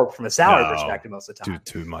top 4 from a salary No. perspective most of the time.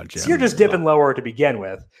 Too much. So you're just dipping lower to begin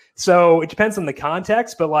with. So it depends on the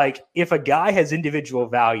context, but like if a guy has individual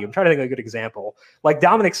value, I'm trying to think of a good example. Like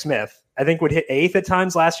Dominic Smith, I think would hit 8th at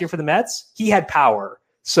times last year for the Mets. He had power.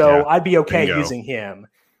 So Yeah. I'd be okay Bingo. using him.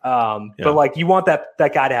 But like you want that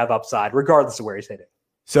guy to have upside regardless of where he's hitting.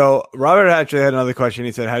 So Robert actually had another question.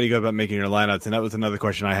 He said, "How do you go about making your lineups?" And that was another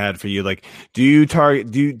question I had for you. Like, do you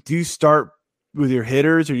you start with your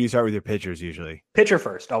hitters or do you start with your pitchers usually? Pitcher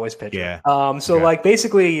first, always pitcher. Yeah. So Okay. like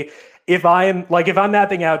basically if I'm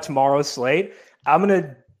mapping out tomorrow's slate, I'm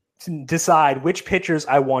going to decide which pitchers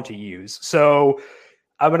I want to use. So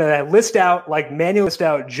I'm going to manually list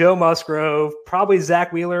out Joe Musgrove, probably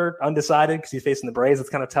Zach Wheeler, undecided because he's facing the Braves.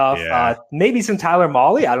 It's kind of tough. Yeah. Maybe some Tyler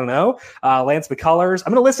Mahle. I don't know. Lance McCullers.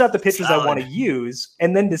 I'm going to list out the pitchers I Solid. want to use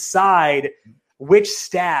and then decide which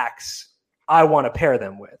stacks I want to pair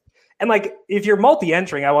them with. And like, if you're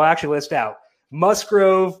multi-entering, I will actually list out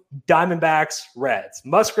Musgrove, Diamondbacks, Reds,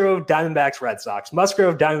 Musgrove, Diamondbacks, Red Sox,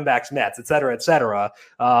 Musgrove, Diamondbacks, Mets, et cetera,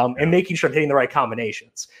 and making sure I'm hitting the right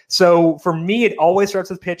combinations. So for me, it always starts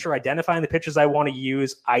with pitcher, identifying the pitchers I want to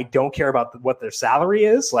use. I don't care about what their salary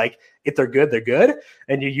is. Like, if they're good,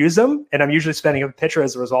 and you use them. And I'm usually spending a pitcher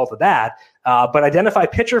as a result of that. But identify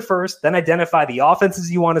pitcher first, then identify the offenses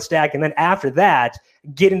you want to stack. And then after that,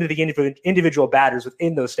 get into the individual batters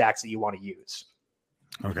within those stacks that you want to use.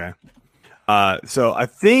 Okay. So I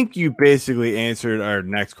think you basically answered our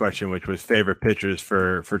next question, which was favorite pitchers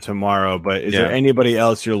for tomorrow. But is there anybody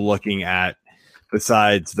else you're looking at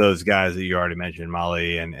besides those guys that you already mentioned,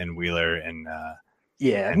 Mahle and Wheeler and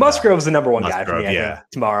Musgrove's the number one guy for Musgrove, me, I think,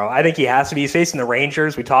 tomorrow. I think he has to be. He's facing the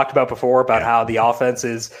Rangers. We talked about before about how the offense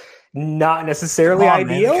is not necessarily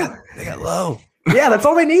ideal. They got low. Yeah, that's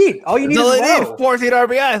all they need. All you need is low. 14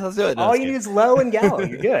 RBIs. Let's do it. All you need is low and Gallo.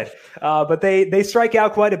 You're good. But they strike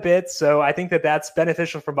out quite a bit. So I think that's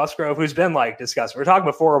beneficial for Musgrove, who's been like discussed. We were talking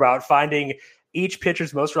before about finding each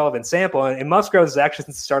pitcher's most relevant sample. And Musgrove is actually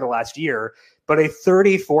since the start of last year, but a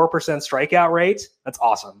 34% strikeout rate. That's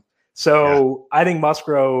awesome. So I think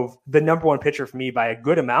Musgrove, the number one pitcher for me by a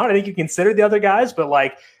good amount. I think you consider the other guys, but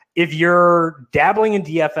like if you're dabbling in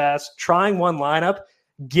DFS, trying one lineup,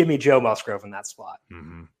 give me Joe Musgrove in that spot.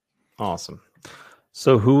 Mm-hmm. Awesome.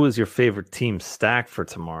 So who is your favorite team stack for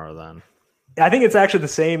tomorrow then? I think it's actually the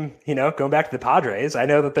same, going back to the Padres. I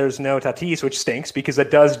know that there's no Tatis, which stinks because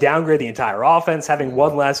it does downgrade the entire offense. Having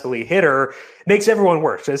one less elite hitter makes everyone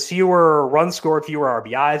worse. There's fewer runs scored, fewer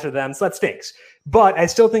RBIs for them, so that stinks. But I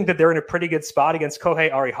still think that they're in a pretty good spot against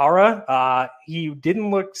Kohei Arihara. He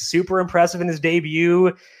didn't look super impressive in his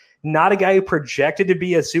debut. Not a guy who projected to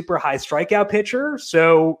be a super high strikeout pitcher.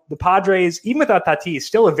 So the Padres, even without Tatis,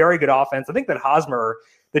 still a very good offense. I think that Hosmer,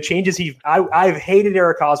 the changes I've hated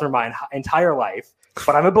Eric Hosmer my entire life,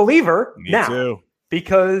 but I'm a believer now. Too.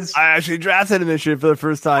 Because I actually drafted him this year for the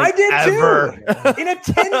first time. I did ever. too. In a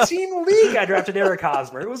 10-team league, I drafted Eric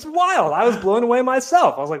Hosmer. It was wild. I was blown away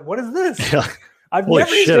myself. I was like, what is this? I've Holy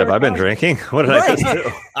never used shit, have Eric I been Hosmer. drinking? What did I just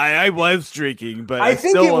do? I was drinking, but I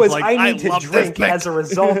think still it was like, I need to love this drink pick. as a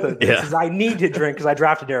result of this. Yeah. Is I need to drink because I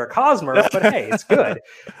drafted Eric Hosmer, but hey, it's good.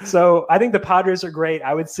 So I think the Padres are great.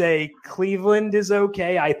 I would say Cleveland is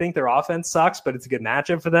okay. I think their offense sucks, but it's a good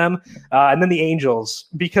matchup for them. And then the Angels,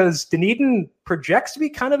 because Dunedin projects to be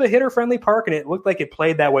kind of a hitter-friendly park, and it looked like it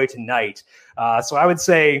played that way tonight. So I would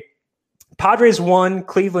say Padres 1,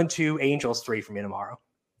 Cleveland 2, Angels 3 for me tomorrow.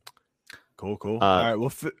 Cool. All right,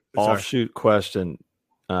 well, Offshoot question.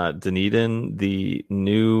 Dunedin, the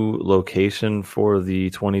new location for the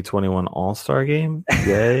 2021 All-Star game?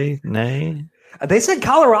 Yay? Nay? They said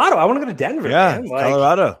Colorado. I want to go to Denver. Yeah, man. Like,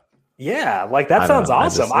 Colorado. Yeah, like that I sounds don't know.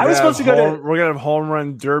 awesome. We're I was gonna supposed to go have to. We're gonna have home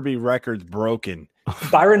run derby records broken.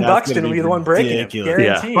 Byron That's Buxton gonna will be be the one breaking it. ridiculous.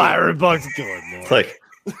 Guaranteed. Byron Buxton. Good Lord. It's like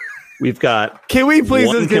we've got. Can we please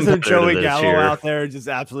one just get some competitor Joey this Gallo year. out there and just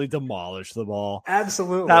absolutely demolish the ball?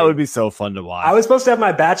 Absolutely. That would be so fun to watch. I was supposed to have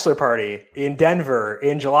my bachelor party in Denver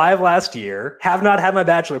in July of last year. Have not had my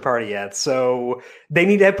bachelor party yet. So they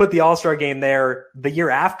need to put the All-Star game there the year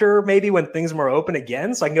after, maybe when things are more open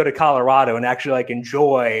again, so I can go to Colorado and actually like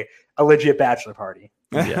enjoy a legit bachelor party.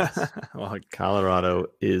 Yes. Well, Colorado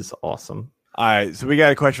is awesome. All right, so we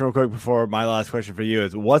got a question real quick before my last question for you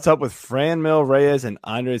is what's up with Franmil Reyes and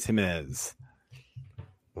Andres Jimenez?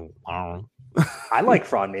 I like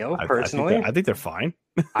Franmil personally. I think they're fine.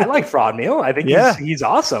 I like Franmil. I think he's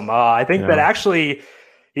awesome. I think that actually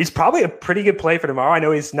he's probably a pretty good play for tomorrow. I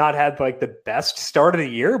know he's not had like the best start of the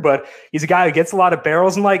year, but he's a guy who gets a lot of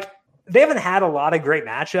barrels and like they haven't had a lot of great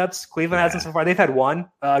matchups. Cleveland hasn't so far. They've had one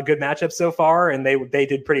good matchup so far, and they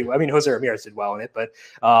did pretty well. I mean, Jose Ramirez did well in it, but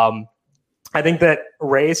I think that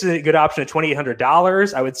Reyes is a good option at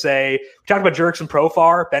 $2,800. I would say we talked about Jurickson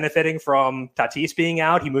Profar benefiting from Tatis being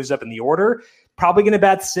out. He moves up in the order. Probably going to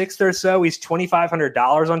bat sixth or so. He's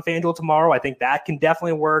 $2,500 on FanDuel tomorrow. I think that can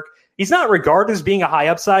definitely work. He's not regarded as being a high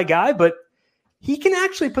upside guy, but he can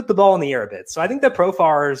actually put the ball in the air a bit. So I think that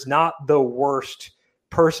Profar is not the worst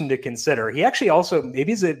person to consider. He actually also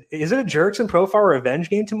maybe is it a Jurickson Profar revenge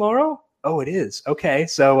game tomorrow? Oh, it is. Okay.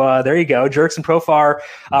 So there you go. Jurickson Profar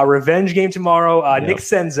revenge game tomorrow. Nick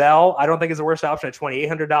Senzel, I don't think is the worst option at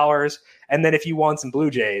 $2,800. And then if you want some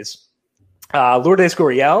Blue Jays, Lourdes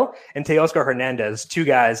Gurriel and Teoscar Hernandez, two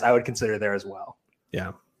guys I would consider there as well.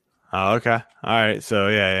 Yeah. Oh, okay. All right.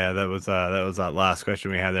 So that was that last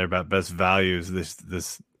question we had there about best values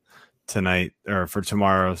this tonight or for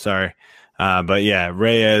tomorrow. Sorry. But yeah,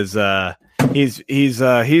 Reyes,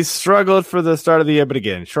 he's struggled for the start of the year, but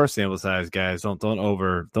again, short sample size, guys. Don't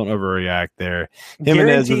overreact there.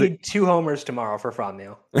 Guaranteed 2 homers tomorrow for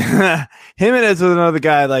Franmil. Jimenez was another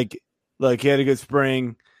guy like he had a good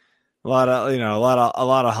spring, a lot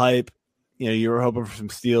of hype. You were hoping for some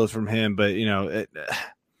steals from him, but I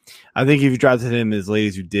think if you drafted him as late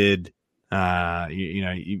as you did,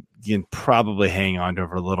 you can probably hang on to him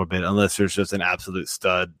for a little bit, unless there's just an absolute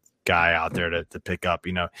stud guy out there to pick up.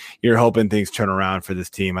 You're hoping things turn around for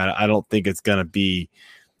this team. I don't think it's going to be,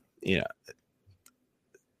 5-6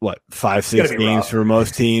 games rough for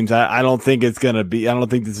most teams. I don't think it's going to be. I don't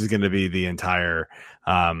think this is going to be the entire,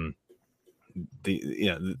 how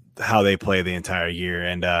they play the entire year.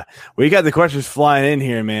 And we got the questions flying in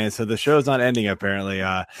here, man. So the show's not ending apparently.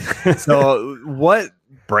 So what?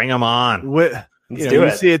 Bring them on. What?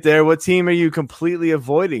 You see it there. What team are you completely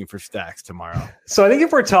avoiding for stacks tomorrow? So I think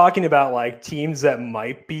if we're talking about like teams that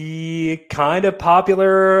might be kind of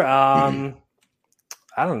popular, I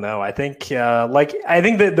don't know. I think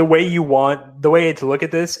that the way to look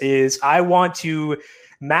at this is I want to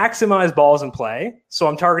maximize balls in play. So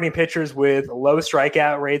I'm targeting pitchers with low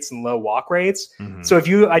strikeout rates and low walk rates. Mm-hmm. So if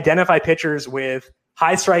you identify pitchers with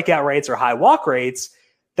high strikeout rates or high walk rates,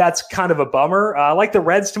 that's kind of a bummer. Like the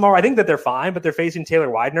Reds tomorrow, I think that they're fine, but they're facing Taylor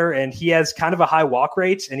Widener, and he has kind of a high walk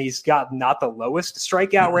rate, and he's got not the lowest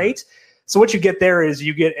strikeout rate. So what you get there is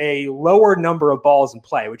you get a lower number of balls in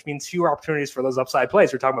play, which means fewer opportunities for those upside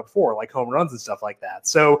plays we were talking about before, like home runs and stuff like that.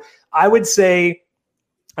 So I would say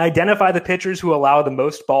identify the pitchers who allow the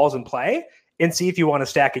most balls in play and see if you want to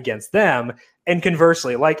stack against them. And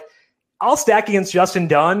conversely, like I'll stack against Justin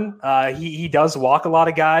Dunn. He does walk a lot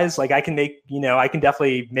of guys. Like I can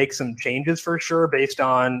definitely make some changes for sure based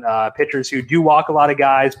on pitchers who do walk a lot of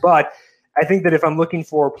guys. But I think that if I'm looking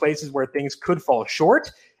for places where things could fall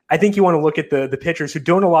short, I think you want to look at the pitchers who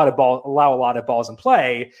don't allow a lot of balls in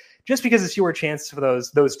play, just because it's fewer chances for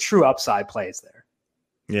those true upside plays there.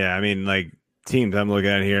 Yeah, I mean, like teams I'm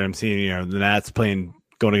looking at here, I'm seeing the Nats going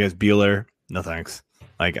against Buehler. No thanks.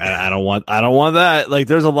 Like I don't want that. Like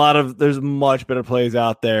there's much better plays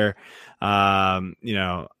out there. I'm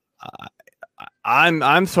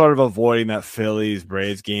sort of avoiding that Phillies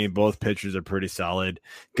Braves game. Both pitchers are pretty solid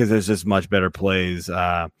because there's just much better plays.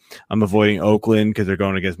 I'm avoiding Oakland because they're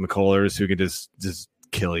going against McCullers who can just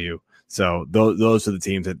kill you. So those are the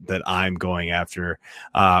teams that I'm going after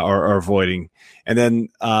or avoiding. And then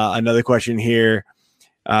another question here.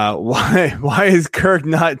 Why is Kirk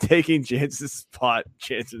not taking Jansen's spot?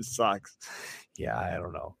 Jansen sucks. Yeah, I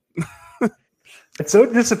don't know. It's so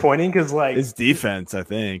disappointing because like his defense, I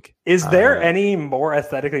think. Is there any more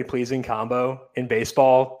aesthetically pleasing combo in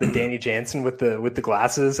baseball than Danny Jansen with the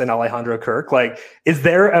glasses and Alejandro Kirk? Like, is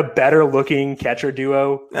there a better looking catcher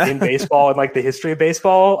duo in baseball in like the history of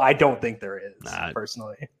baseball? I don't think there is,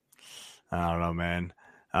 personally. I don't know, man.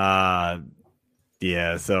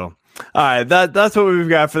 Yeah, so All right, that's what we've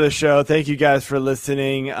got for the show. Thank you guys for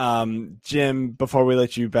listening. Jim, before we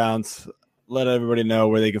let you bounce, let everybody know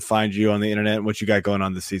where they can find you on the internet and what you got going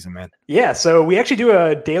on this season, man. Yeah, so we actually do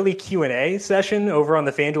a daily Q&A session over on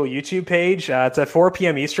the FanDuel YouTube page. It's at 4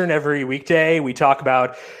 p.m. Eastern every weekday. We talk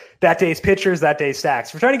about that day's pitchers, that day's stacks.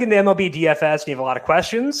 If you're trying to get into MLB DFS and you have a lot of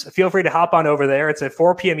questions, feel free to hop on over there. It's at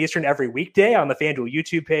 4 p.m. Eastern every weekday on the FanDuel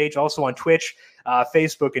YouTube page, also on Twitch,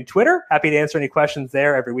 Facebook, and Twitter. Happy to answer any questions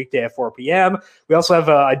there every weekday at 4 p.m. We also have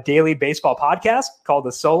a daily baseball podcast called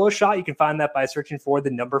The Solo Shot. You can find that by searching for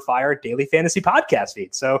the Number Fire Daily Fantasy Podcast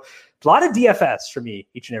feed. So a lot of DFS for me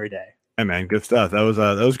each and every day. Hey, man, good stuff. That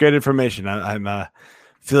was great information. I'm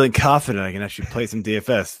feeling confident I can actually play some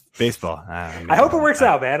DFS baseball. I hope it works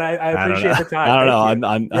out, man. I appreciate the time. I don't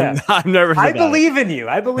know. I'm nervous. I believe in you.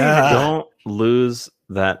 I believe in you. Don't lose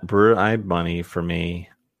that Brew-Eyed money for me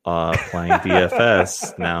playing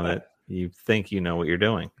DFS now that you think you know what you're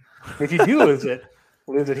doing. If you do lose it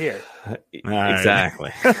here.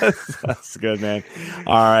 Exactly. That's good, man.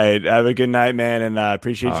 All right. Have a good night, man. And I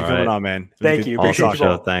appreciate you coming on, man. Thank you. Appreciate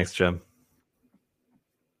you. Thanks, Jim.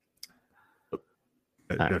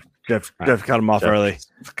 Jeff cut him off early.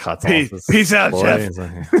 Peace out, Jeff.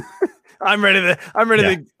 I'm ready to end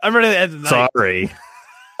the night. Sorry.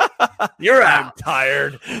 You're out. I'm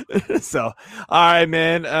tired. So, all right,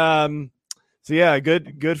 man. So yeah,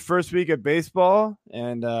 good first week of baseball,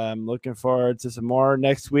 and I'm looking forward to some more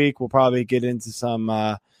next week. We'll probably get into some,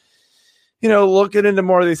 looking into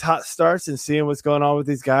more of these hot starts and seeing what's going on with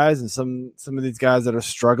these guys and some of these guys that are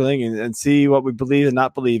struggling, and see what we believe and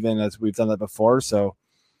not believe in, as we've done that before. So,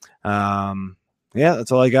 yeah,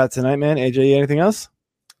 that's all I got tonight, man. AJ, anything else?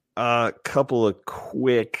 A couple of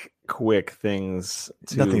quick things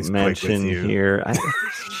to mention here.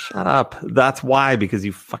 Shut up. That's why, because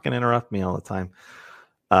you fucking interrupt me all the time.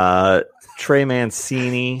 Trey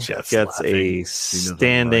Mancini gets a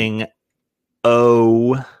standing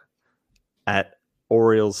O at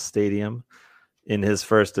Orioles Stadium in his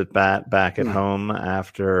first at bat back at home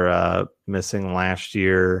after missing last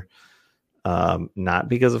year, not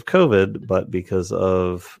because of COVID, but because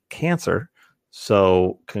of cancer.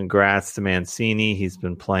 So congrats to Mancini. He's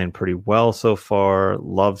been playing pretty well so far.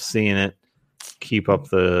 Love seeing it. Keep up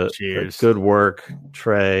the good work,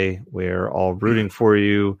 Trey. We're all rooting for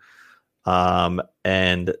you. And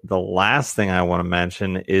the last thing I want to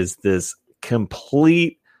mention is this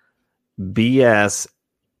complete BS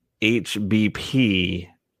HBP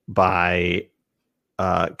by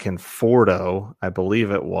Conforto, I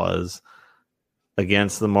believe it was,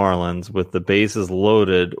 against the Marlins with the bases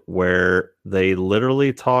loaded, where they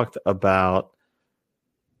literally talked about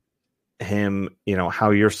him,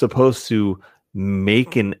 how you're supposed to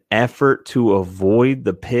make an effort to avoid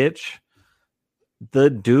the pitch. The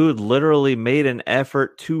dude literally made an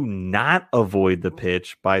effort to not avoid the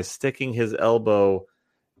pitch by sticking his elbow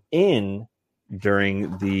in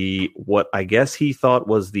during what I guess he thought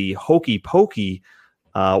was the hokey pokey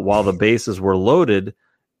while the bases were loaded,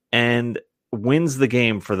 and wins the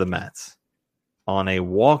game for the Mets on a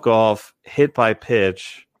walk-off hit by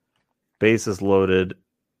pitch, bases loaded.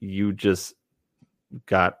 You just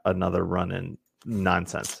got another run in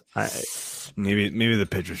nonsense. Maybe the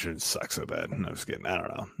pitcher shouldn't suck so bad. I'm just kidding. I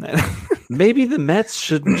don't know. Maybe the Mets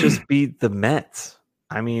shouldn't just be the Mets.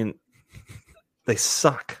 I mean, they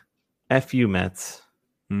suck. F you, Mets.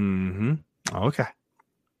 Mm-hmm. Okay.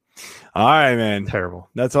 All right, man. Terrible.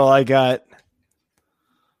 That's all I got.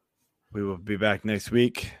 We will be back next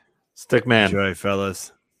week. Stick man. Enjoy,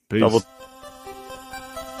 fellas. Peace. Double